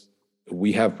because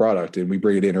we have product and we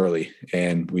bring it in early,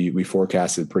 and we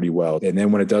forecast it pretty well. And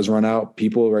then when it does run out,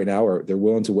 people right now they're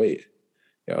willing to wait.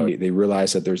 They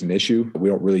realize that there's an issue. We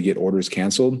don't really get orders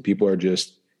canceled. People are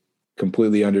just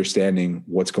completely understanding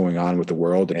what's going on with the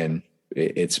world. And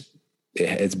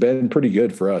it's been pretty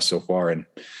good for us so far. And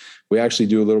we actually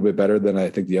do a little bit better than I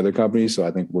think the other companies. So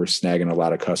I think we're snagging a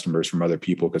lot of customers from other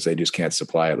people because they just can't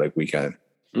supply it like we can.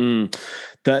 To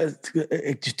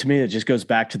me, it just goes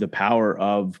back to the power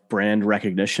of brand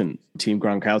recognition. Team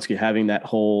Gronkowski having that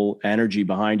whole energy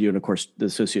behind you, and of course the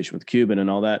association with Cuban and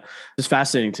all that. It's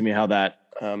fascinating to me how that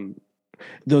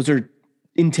those are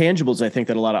intangibles, I think,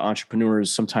 that a lot of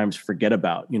entrepreneurs sometimes forget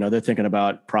about. They're thinking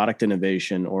about product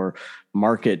innovation or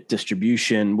market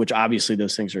distribution, which obviously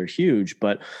those things are huge,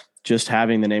 but just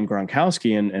having the name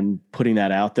Gronkowski and putting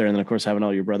that out there. And then of course, having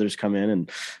all your brothers come in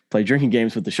and play drinking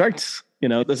games with the Sharks,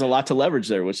 there's a lot to leverage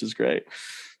there, which is great.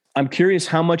 I'm curious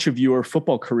how much of your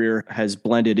football career has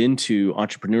blended into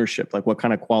entrepreneurship. Like what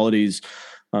kind of qualities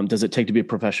does it take to be a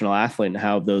professional athlete, and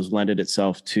how have those lended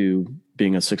itself to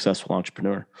being a successful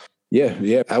entrepreneur?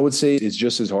 Yeah. I would say it's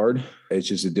just as hard. It's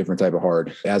just a different type of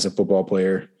hard. As a football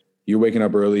player, you're waking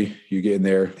up early, you're getting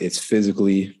there. It's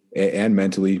physically and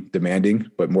mentally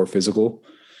demanding, but more physical.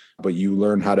 But you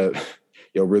learn how to,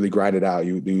 really grind it out.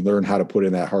 You learn how to put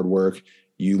in that hard work.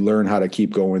 You learn how to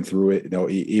keep going through it,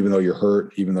 even though you're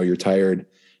hurt, even though you're tired,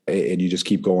 and you just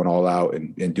keep going all out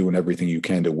and doing everything you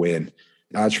can to win.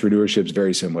 Entrepreneurship is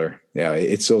very similar. Yeah,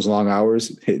 it's those long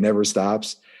hours. It never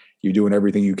stops. You're doing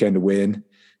everything you can to win.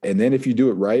 And then if you do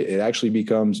it right, it actually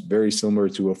becomes very similar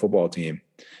to a football team.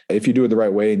 If you do it the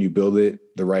right way and you build it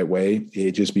the right way,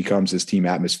 it just becomes this team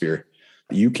atmosphere.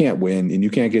 You can't win and you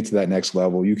can't get to that next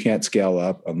level. You can't scale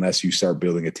up unless you start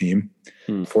building a team.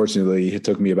 Fortunately, it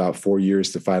took me about 4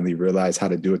 years to finally realize how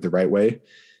to do it the right way.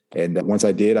 And once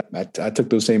I did, I took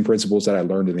those same principles that I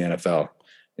learned in the NFL.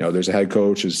 There's a head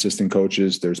coach, assistant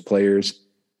coaches, there's players.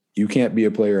 You can't be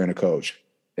a player and a coach.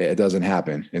 It doesn't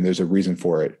happen. And there's a reason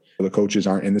for it. The coaches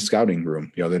aren't in the scouting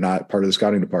room. They're not part of the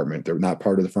scouting department. They're not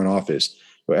part of the front office.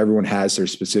 But everyone has their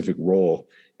specific role.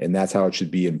 And that's how it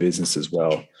should be in business as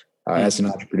well. As an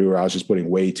entrepreneur, I was just putting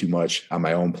way too much on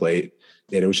my own plate.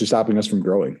 And it was just stopping us from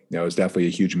growing. It was definitely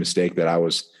a huge mistake that I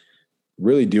was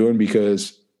really doing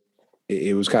because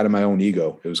it was kind of my own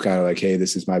ego. It was kind of like, hey,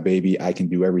 this is my baby. I can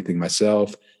do everything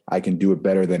myself. I can do it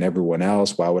better than everyone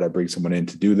else. Why would I bring someone in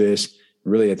to do this?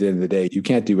 Really, at the end of the day, you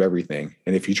can't do everything.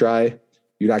 And if you try,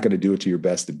 you're not going to do it to your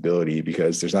best ability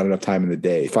because there's not enough time in the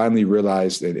day. Finally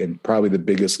realized, and probably the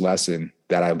biggest lesson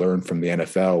that I learned from the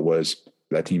NFL was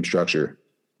that team structure.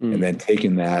 And then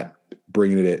taking that,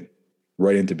 bringing it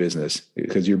right into business,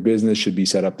 because your business should be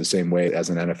set up the same way as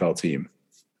an NFL team.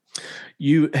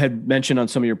 You had mentioned on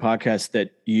some of your podcasts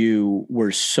that you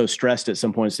were so stressed at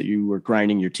some points that you were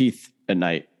grinding your teeth at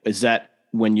night. Is that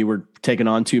when you were taking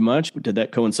on too much? Did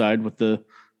that coincide with the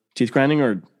teeth grinding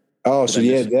or? Oh, so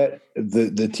yeah,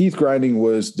 the teeth grinding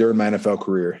was during my NFL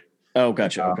career. Oh,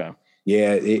 gotcha. Okay.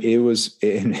 Yeah, it was,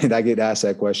 and I get asked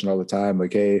that question all the time.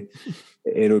 Like, hey,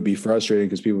 it would be frustrating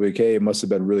because people be like, hey, it must have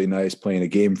been really nice playing a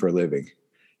game for a living.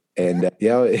 And it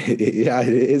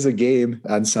is a game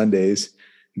on Sundays,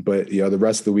 but the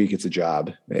rest of the week it's a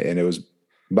job. And it was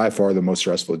by far the most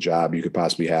stressful job you could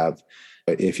possibly have.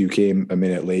 If you came a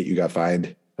minute late, you got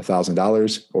fined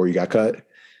 $1,000 or you got cut.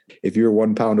 If you were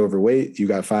 1 pound overweight, you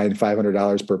got fined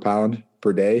 $500 per pound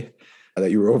per day that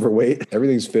you were overweight.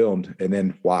 Everything's filmed and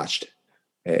then watched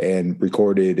and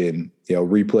recorded and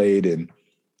replayed. And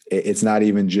it's not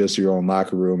even just your own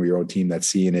locker room or your own team that's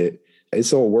seeing it.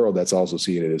 It's the whole world that's also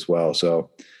seeing it as well. So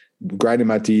grinding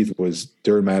my teeth was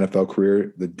during my NFL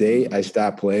career. The day I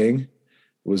stopped playing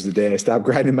was the day I stopped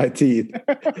grinding my teeth.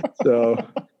 So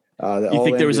you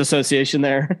think there was association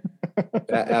there?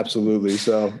 Absolutely.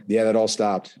 So yeah, that all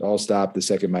stopped the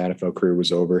second my NFL career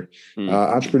was over.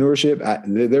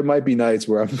 Entrepreneurship, there might be nights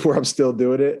where I'm still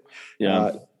doing it.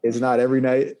 Yeah. It's not every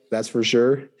night, that's for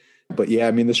sure. But yeah,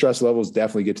 I mean, the stress levels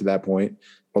definitely get to that point.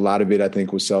 A lot of it, I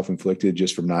think, was self-inflicted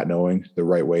just from not knowing the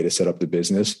right way to set up the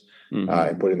business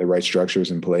and putting the right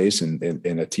structures in place and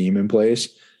a team in place.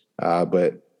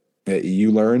 But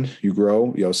you learn, you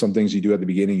grow. Some things you do at the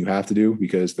beginning you have to do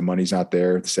because the money's not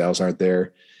there, the sales aren't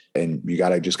there, and you got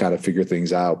to just kind of figure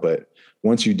things out. But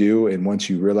once you do, and once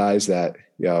you realize that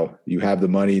you have the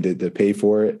money to pay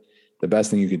for it, the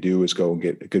best thing you could do is go and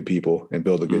get good people and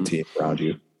build a good team around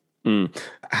you.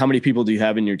 How many people do you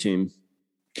have in your team?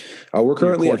 We're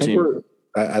currently,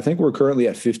 I think we're currently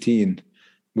at 15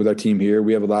 with our team here.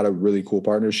 We have a lot of really cool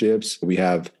partnerships. We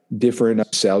have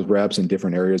different sales reps in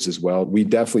different areas as well. We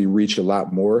definitely reach a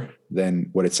lot more than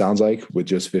what it sounds like with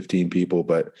just 15 people,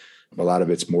 but a lot of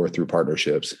it's more through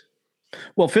partnerships.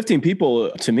 Well, 15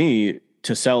 people to me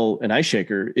to sell an ice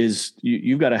shaker is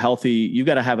you've got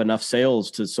to have enough sales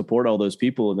to support all those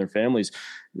people and their families.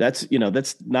 That's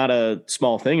not a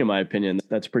small thing in my opinion.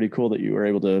 That's pretty cool that you were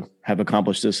able to have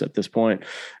accomplished this at this point.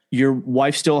 Your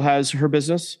wife still has her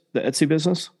business, the Etsy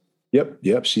business?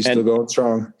 Yep. She's still going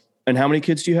strong. And how many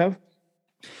kids do you have?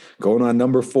 Going on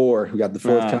number 4. We got the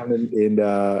 4th coming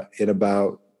in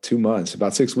about 2 months,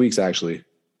 about 6 weeks, actually.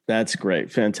 That's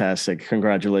great. Fantastic.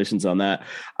 Congratulations on that.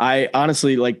 I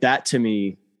honestly, like, that to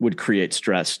me would create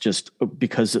stress just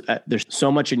because there's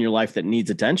so much in your life that needs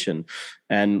attention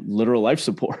and literal life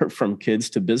support from kids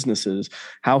to businesses.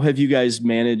 How have you guys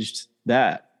managed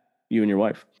that, you and your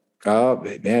wife?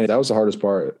 Man, that was the hardest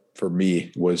part for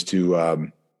me, was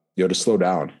to slow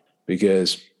down,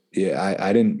 because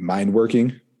I didn't mind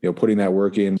working. Putting that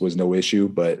work in was no issue,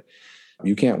 but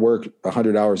you can't work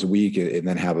 100 hours a week and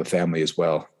then have a family as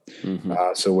well.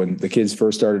 So when the kids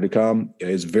first started to come,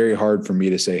 it's very hard for me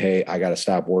to say, hey, I got to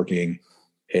stop working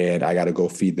and I got to go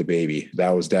feed the baby. That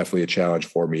was definitely a challenge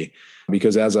for me,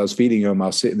 because as I was feeding them, I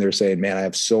was sitting there saying, man, I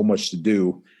have so much to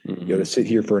do. To sit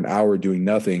here for an hour doing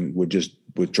nothing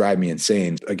would drive me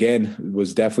insane. Again, it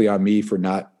was definitely on me for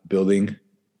not building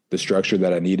the structure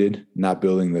that I needed, not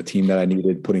building the team that I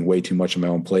needed, putting way too much on my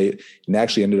own plate, and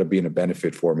actually ended up being a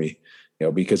benefit for me.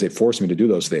 Because it forced me to do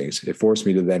those things. It forced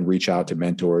me to then reach out to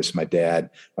mentors, my dad,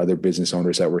 other business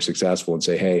owners that were successful, and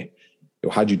say, hey,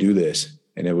 how'd you do this?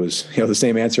 And it was, the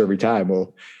same answer every time.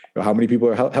 Well, how many people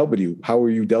are helping you? How are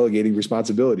you delegating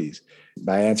responsibilities?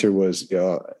 My answer was,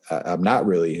 I'm not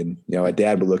really. And, my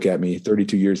dad would look at me,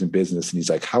 32 years in business, and he's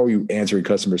like, how are you answering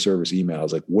customer service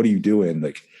emails? Like, what are you doing?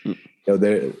 Like,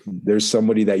 there's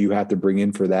somebody that you have to bring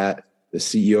in for that. The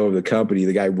CEO of the company,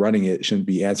 the guy running it, shouldn't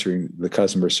be answering the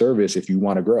customer service if you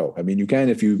want to grow. I mean, you can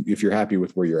if you're happy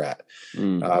with where you're at.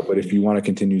 But if you want to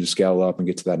continue to scale up and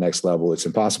get to that next level, it's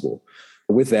impossible.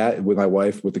 With that, with my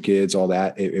wife, with the kids, all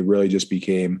that, it really just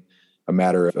became a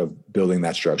matter of building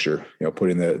that structure,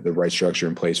 putting the right structure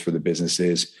in place for the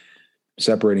businesses,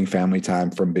 separating family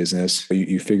time from business.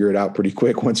 You figure it out pretty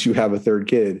quick once you have a third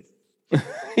kid.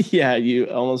 Yeah, you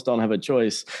almost don't have a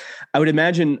choice. I would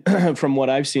imagine from what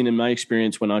I've seen in my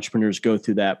experience, when entrepreneurs go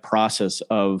through that process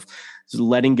of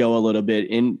letting go a little bit,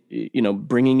 in,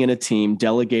 bringing in a team,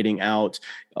 delegating out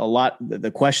a lot,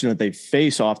 the question that they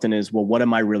face often is, well, what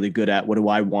am I really good at? What do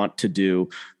I want to do?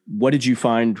 What did you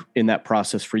find in that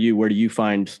process for you? Where do you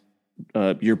find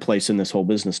your place in this whole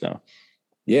business now?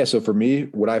 Yeah. So for me,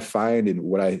 what I find and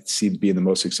what I see being the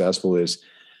most successful is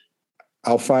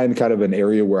I'll find kind of an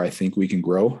area where I think we can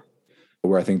grow,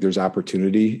 where I think there's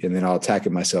opportunity, and then I'll attack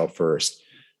it myself first.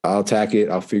 I'll attack it.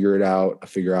 I'll figure it out. I'll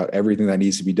figure out everything that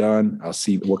needs to be done. I'll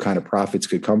see what kind of profits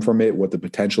could come from it, what the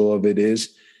potential of it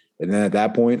is. And then at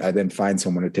that point, I then find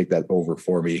someone to take that over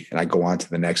for me and I go on to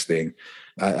the next thing.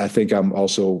 I think I'm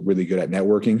also really good at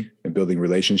networking and building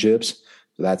relationships.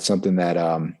 So that's something that,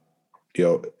 a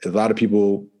lot of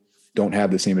people don't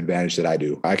have the same advantage that I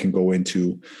do. I can go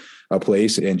into a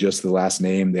place and just the last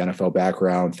name, the NFL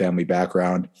background, family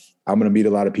background, I'm going to meet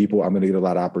a lot of people. I'm going to get a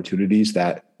lot of opportunities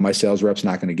that my sales rep's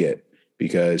not going to get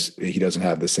because he doesn't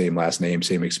have the same last name,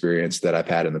 same experience that I've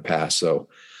had in the past. So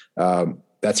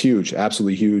that's huge,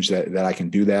 absolutely huge that I can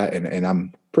do that. And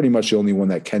I'm pretty much the only one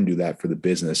that can do that for the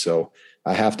business. So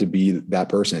I have to be that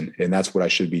person, and that's what I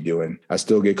should be doing. I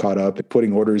still get caught up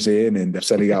putting orders in and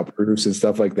sending out proofs and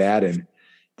stuff like that. And at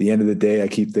the end of the day, I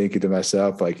keep thinking to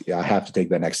myself, like, I have to take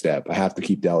that next step. I have to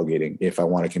keep delegating if I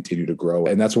want to continue to grow.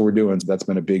 And that's what we're doing. That's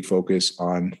been a big focus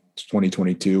on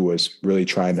 2022, was really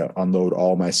trying to unload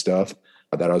all my stuff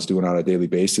that I was doing on a daily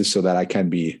basis so that I can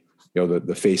be,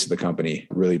 the face of the company,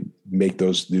 really make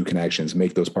those new connections,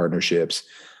 make those partnerships,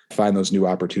 find those new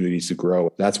opportunities to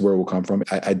grow. That's where we'll come from.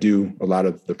 I do a lot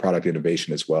of the product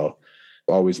innovation as well.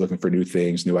 Always looking for new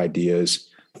things, new ideas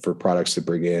for products to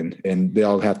bring in. And they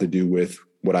all have to do with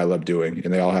what I love doing.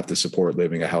 And they all have to support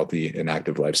living a healthy and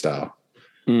active lifestyle.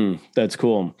 That's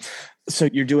cool. So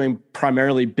you're doing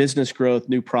primarily business growth,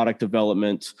 new product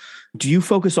development. Do you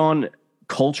focus on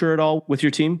culture at all with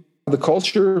your team? The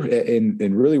culture and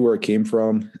really where it came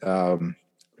from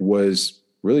was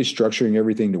really structuring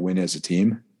everything to win as a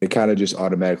team. It kind of just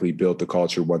automatically built the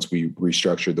culture once we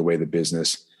restructured the way the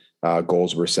business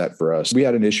goals were set for us. We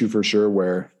had an issue for sure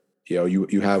where,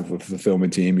 you have a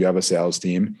fulfillment team, you have a sales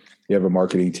team, you have a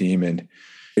marketing team, and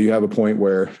you have a point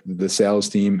where the sales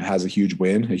team has a huge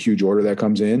win, a huge order that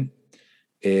comes in.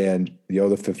 And,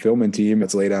 the fulfillment team,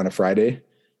 it's late on a Friday.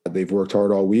 They've worked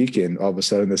hard all week, and all of a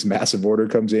sudden this massive order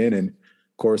comes in, and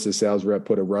of course the sales rep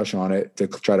put a rush on it to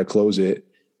try to close it.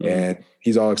 And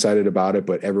he's all excited about it,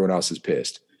 but everyone else is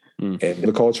pissed. And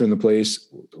the culture in the place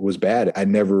was bad. I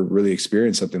never really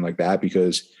experienced something like that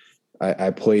because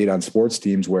I played on sports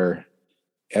teams where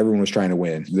everyone was trying to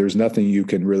win. There's nothing you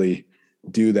can really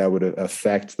do that would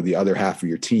affect the other half of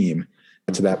your team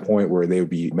to that point where they would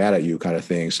be mad at you, kind of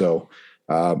thing. So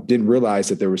didn't realize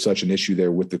that there was such an issue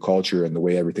there with the culture and the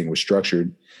way everything was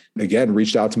structured. Again,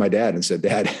 reached out to my dad and said,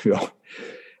 Dad,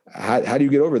 how do you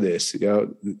get over this?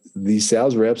 These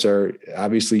sales reps are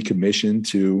obviously commissioned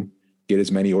to get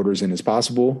as many orders in as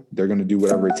possible. They're going to do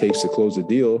whatever it takes to close the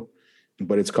deal,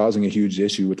 but it's causing a huge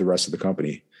issue with the rest of the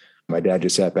company. My dad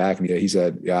just sat back and he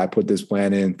said, I put this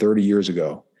plan in 30 years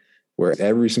ago where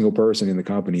every single person in the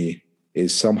company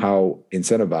is somehow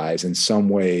incentivized in some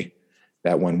way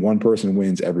that when one person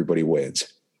wins, everybody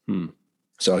wins.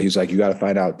 So he's like, you got to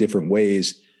find out different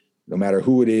ways, no matter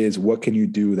who it is, what can you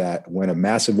do that when a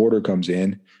massive order comes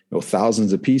in,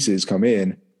 thousands of pieces come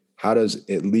in, how does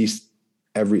every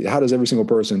single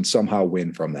person somehow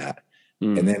win from that?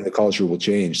 And then the culture will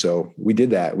change. So we did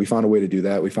that. We found a way to do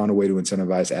that. We found a way to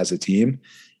incentivize as a team.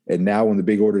 And now when the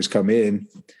big orders come in,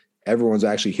 everyone's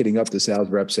actually hitting up the sales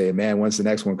rep saying, man, when's the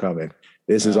next one coming?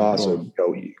 This is awesome.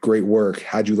 Great work.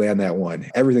 How'd you land that one?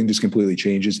 Everything just completely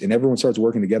changes. And everyone starts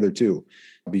working together too,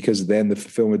 because then the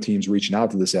fulfillment team's reaching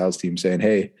out to the sales team saying,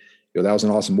 hey, that was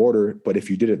an awesome order, but if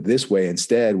you did it this way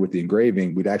instead with the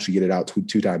engraving, we'd actually get it out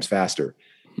two times faster.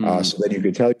 So then you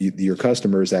could tell your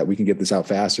customers that we can get this out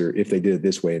faster if they did it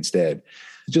this way instead.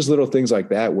 Just little things like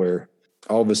that, where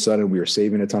all of a sudden we were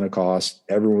saving a ton of costs.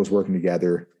 Everyone was working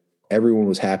together. Everyone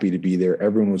was happy to be there.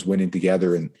 Everyone was winning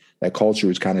together. And that culture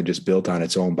is kind of just built on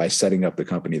its own by setting up the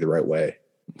company the right way.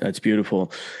 That's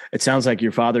beautiful. It sounds like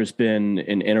your father's been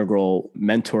an integral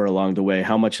mentor along the way.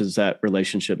 How much has that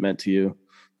relationship meant to you?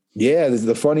 Yeah.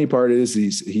 The funny part is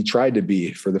he tried to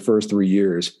be for the first 3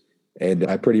 years. And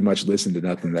I pretty much listened to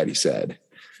nothing that he said.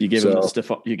 You gave him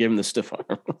the stiff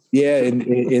arm. Yeah.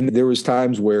 And there was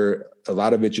times where a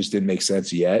lot of it just didn't make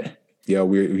sense yet. He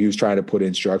was trying to put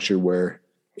in structure where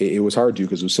it was hard to,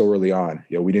 because it was so early on.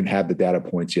 We didn't have the data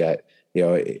points yet.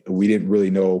 We didn't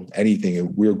really know anything.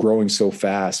 And we were growing so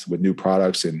fast with new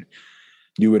products and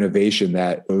new innovation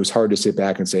that it was hard to sit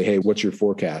back and say, hey, what's your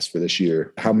forecast for this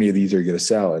year? How many of these are you going to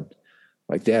sell? And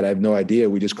like, Dad, I have no idea.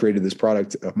 We just created this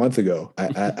product a month ago.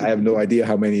 I have no idea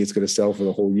how many it's going to sell for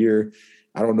the whole year.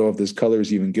 I don't know if this color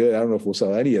is even good. I don't know if we'll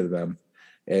sell any of them.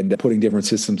 And putting different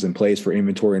systems in place for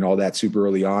inventory and all that super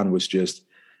early on was just,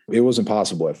 it wasn't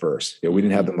possible at first. We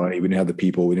didn't have the money. We didn't have the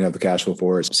people. We didn't have the cash flow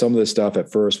for it. Some of this stuff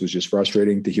at first was just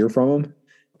frustrating to hear from him.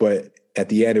 But at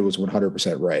the end, it was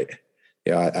 100% right.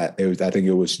 I think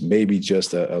it was maybe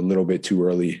just a little bit too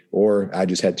early, or I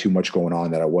just had too much going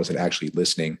on that I wasn't actually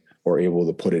listening or able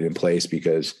to put it in place,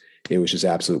 because it was just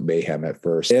absolute mayhem at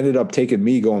first. It ended up taking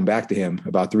me going back to him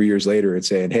about 3 years later and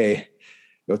saying, hey,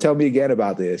 tell me again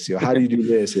about this. How do you do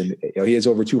this? And he has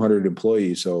over 200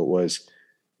 employees. So it was,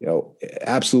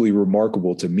 absolutely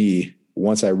remarkable to me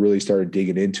once I really started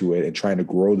digging into it and trying to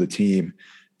grow the team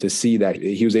to see that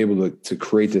he was able to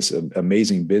create this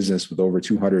amazing business with over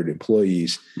 200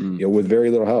 employees, with very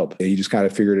little help. And he just kind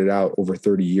of figured it out over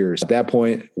 30 years. At that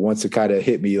point, once it kind of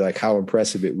hit me like how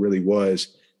impressive it really was,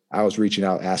 I was reaching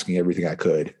out, asking everything I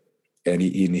could. And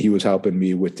he was helping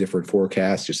me with different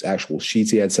forecasts, just actual sheets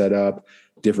he had set up,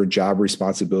 different job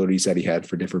responsibilities that he had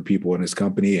for different people in his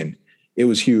company. And it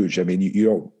was huge. I mean, you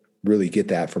don't really get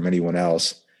that from anyone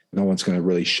else. No one's going to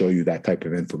really show you that type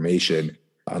of information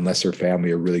unless their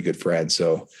family or really good friends.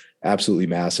 So absolutely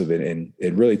massive. And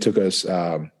it really took us to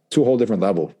a whole different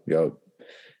level.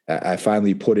 I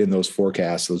finally put in those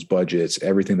forecasts, those budgets,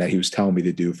 everything that he was telling me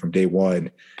to do from day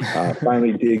one,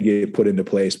 finally did get put into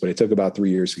place, but it took about 3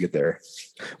 years to get there.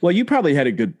 Well, you probably had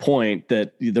a good point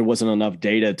that there wasn't enough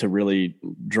data to really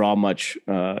draw much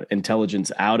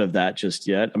intelligence out of that just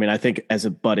yet. I mean, I think as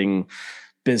a budding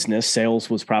business, sales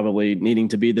was probably needing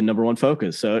to be the number one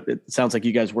focus. So it sounds like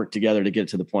you guys worked together to get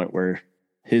to the point where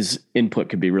his input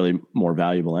could be really more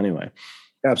valuable anyway.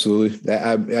 Absolutely.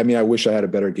 I mean, I wish I had a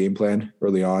better game plan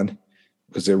early on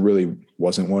because there really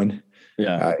wasn't one.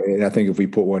 Yeah. And I think if we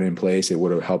put one in place, it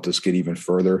would have helped us get even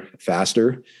further,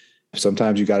 faster.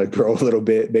 Sometimes you got to grow a little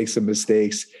bit, make some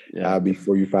mistakes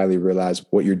before you finally realize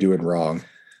what you're doing wrong.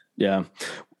 Yeah.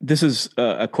 This is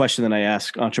a question that I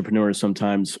ask entrepreneurs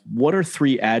sometimes. What are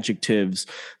 3 adjectives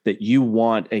that you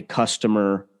want a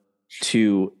customer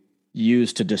to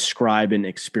use to describe an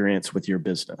experience with your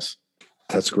business?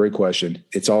 That's a great question.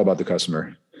 It's all about the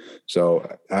customer.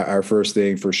 So our first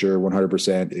thing for sure,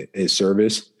 100% is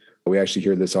service. We actually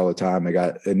hear this all the time. I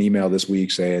got an email this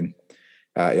week saying,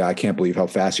 I can't believe how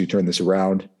fast you turned this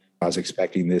around. I was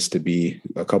expecting this to be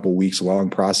a couple weeks long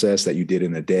process that you did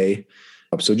in a day.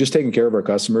 So just taking care of our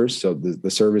customers. So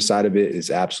the service side of it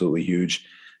is absolutely huge.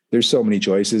 There's so many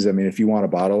choices. I mean, if you want a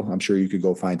bottle, I'm sure you could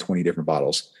go find 20 different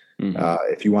bottles.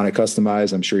 If you want to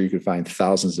customize, I'm sure you could find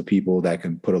thousands of people that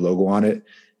can put a logo on it.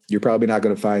 You're probably not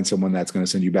going to find someone that's going to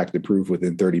send you back the proof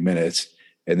within 30 minutes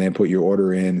and then put your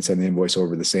order in and send the invoice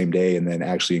over the same day and then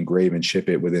actually engrave and ship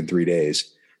it within 3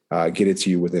 days, get it to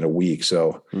you within a week.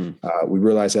 So we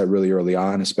realized that really early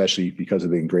on, especially because of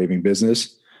the engraving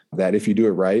business, that if you do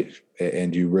it right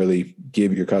and you really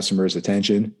give your customers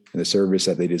attention and the service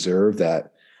that they deserve,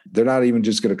 that they're not even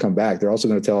just going to come back. They're also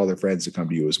going to tell all their friends to come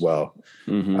to you as well.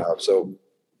 So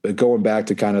going back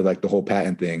to kind of like the whole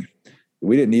patent thing,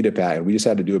 we didn't need a patent. We just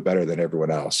had to do it better than everyone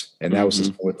else. And that was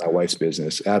just with my wife's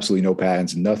business. Absolutely no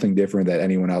patents, nothing different that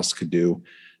anyone else could do.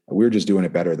 We were just doing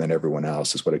it better than everyone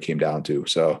else is what it came down to.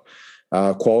 So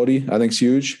quality, I think, is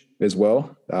huge as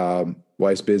well.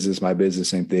 Wife's business, my business,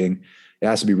 same thing. It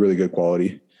has to be really good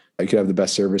quality. You could have the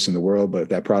best service in the world, but if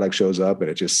that product shows up and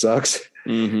it just sucks,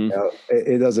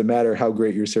 it doesn't matter how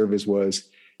great your service was.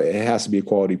 It has to be a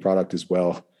quality product as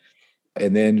well.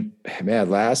 And then,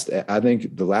 man, I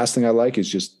think the last thing I like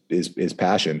is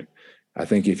passion. I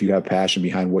think if you have passion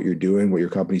behind what you're doing, what your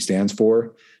company stands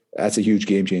for, that's a huge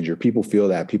game changer. People feel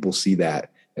that, people see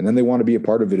that, and then they want to be a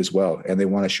part of it as well. And they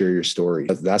want to share your story.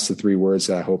 That's the 3 words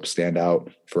that I hope stand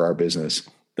out for our business.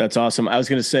 That's awesome. I was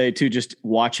going to say too, just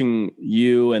watching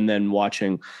you and then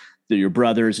watching your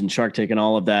brothers and Shark Tank and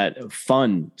all of that,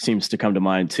 fun seems to come to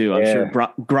mind too. I'm sure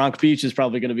Gronk Beach is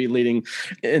probably going to be leading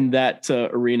in that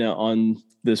arena on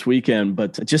this weekend,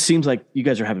 but it just seems like you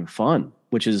guys are having fun,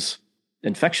 which is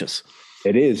infectious.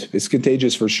 It is. It's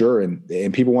contagious for sure. And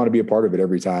people want to be a part of it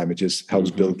every time. It just helps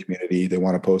build community. They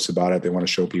want to post about it. They want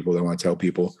to show people, they want to tell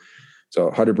people. So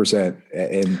 100%.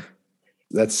 And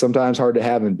that's sometimes hard to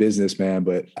have in business, man.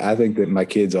 But I think that my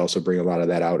kids also bring a lot of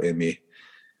that out in me.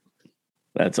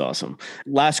 That's awesome.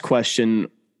 Last question.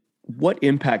 What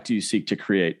impact do you seek to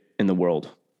create in the world?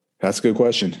 That's a good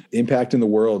question. Impact in the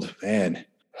world, man.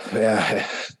 Yeah,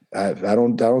 I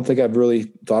don't think I've really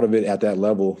thought of it at that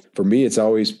level. For me,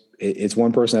 it's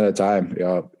one person at a time.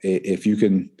 If you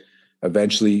can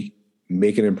eventually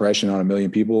make an impression on 1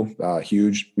 million people,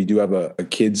 huge. We do have a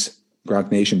kids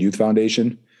Gronk Nation Youth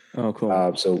Foundation. Oh,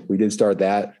 cool. So we did start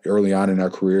that early on in our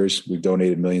careers. We've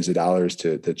donated millions of dollars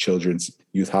to children's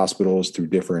youth hospitals through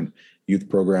different youth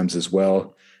programs as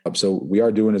well. So we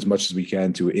are doing as much as we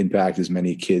can to impact as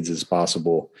many kids as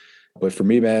possible. But for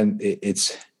me, man,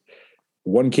 it's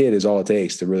one kid is all it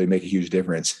takes to really make a huge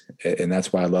difference. And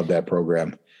that's why I love that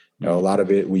program. A lot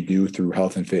of it we do through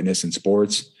health and fitness and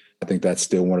sports. I think that's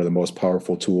still one of the most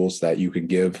powerful tools that you can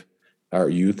give our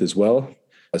youth as well.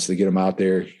 Is to get them out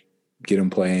there, get them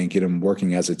playing, get them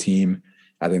working as a team.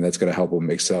 I think that's going to help them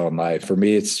excel in life. For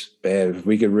me, it's, man, if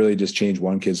we could really just change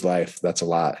one kid's life, that's a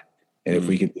lot. And if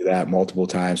we can do that multiple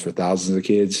times for thousands of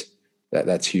kids,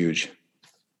 that's huge.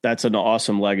 That's an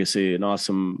awesome legacy, an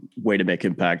awesome way to make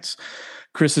impacts.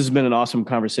 Chris, this has been an awesome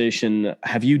conversation.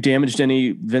 Have you damaged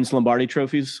any Vince Lombardi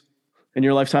trophies in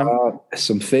your lifetime?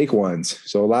 Some fake ones.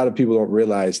 So a lot of people don't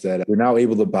realize that they're now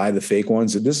able to buy the fake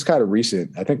ones. And this is kind of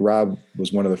recent. I think Rob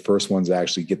was one of the first ones to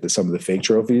actually get some of the fake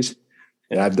trophies.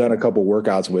 And I've done a couple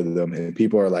workouts with them, and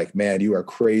people are like, man, you are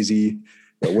crazy.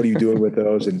 What are you doing with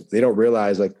those? And they don't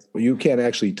realize, like, well, you can't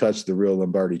actually touch the real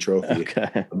Lombardi trophy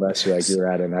unless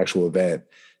you're at an actual event.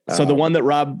 So the one that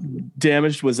Rob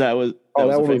damaged that one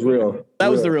was real. That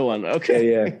was the real one.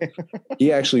 Okay. Yeah.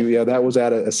 He actually, that was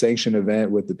at a sanctioned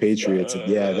event with the Patriots.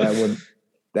 And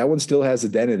that one still has a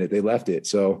dent in it. They left it.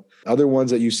 So other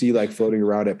ones that you see like floating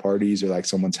around at parties or like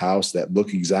someone's house that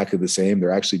look exactly the same,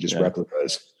 they're actually just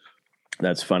replicas.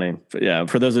 That's funny. But yeah.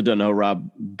 For those that don't know, Rob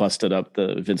busted up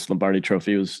the Vince Lombardi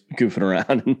trophy. He was goofing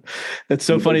around. It's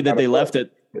so funny that they left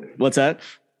it. What's that?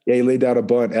 Yeah. He laid down a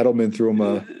bunt. Edelman threw him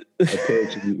a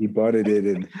pitch. He bunted it.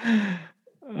 And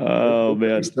oh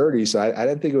man, it's 30. So I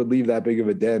didn't think it would leave that big of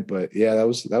a dent, but yeah, that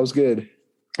was good.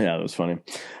 Yeah. That was funny.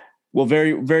 Well,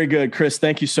 very, very good. Chris,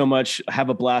 thank you so much. Have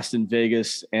a blast in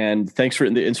Vegas. And thanks for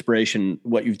the inspiration.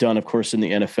 What you've done, of course, in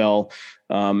the NFL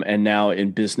and now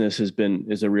in business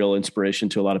is a real inspiration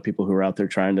to a lot of people who are out there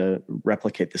trying to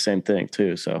replicate the same thing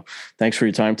too. So thanks for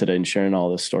your time today and sharing all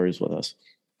those stories with us.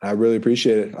 I really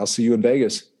appreciate it. I'll see you in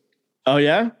Vegas. Oh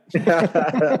yeah.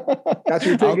 Got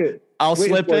your ticket. I'll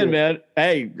slip in, man.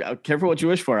 Hey, careful what you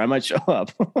wish for. I might show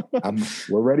up.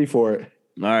 We're ready for it.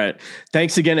 All right.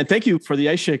 Thanks again. And thank you for the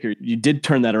ice shaker. You did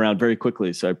turn that around very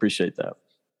quickly. So I appreciate that.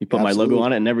 You put my logo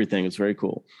on it and everything. It's very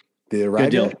cool. Did it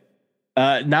arrive yet?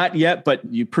 Not yet, but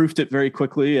you proofed it very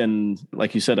quickly. And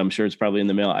like you said, I'm sure it's probably in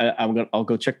the mail. I'll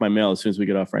go check my mail as soon as we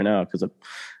get off right now because it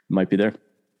might be there.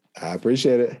 I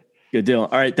appreciate it. Good deal.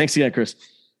 All right. Thanks again, Chris.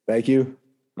 Thank you.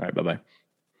 All right. Bye-bye.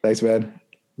 Thanks, man.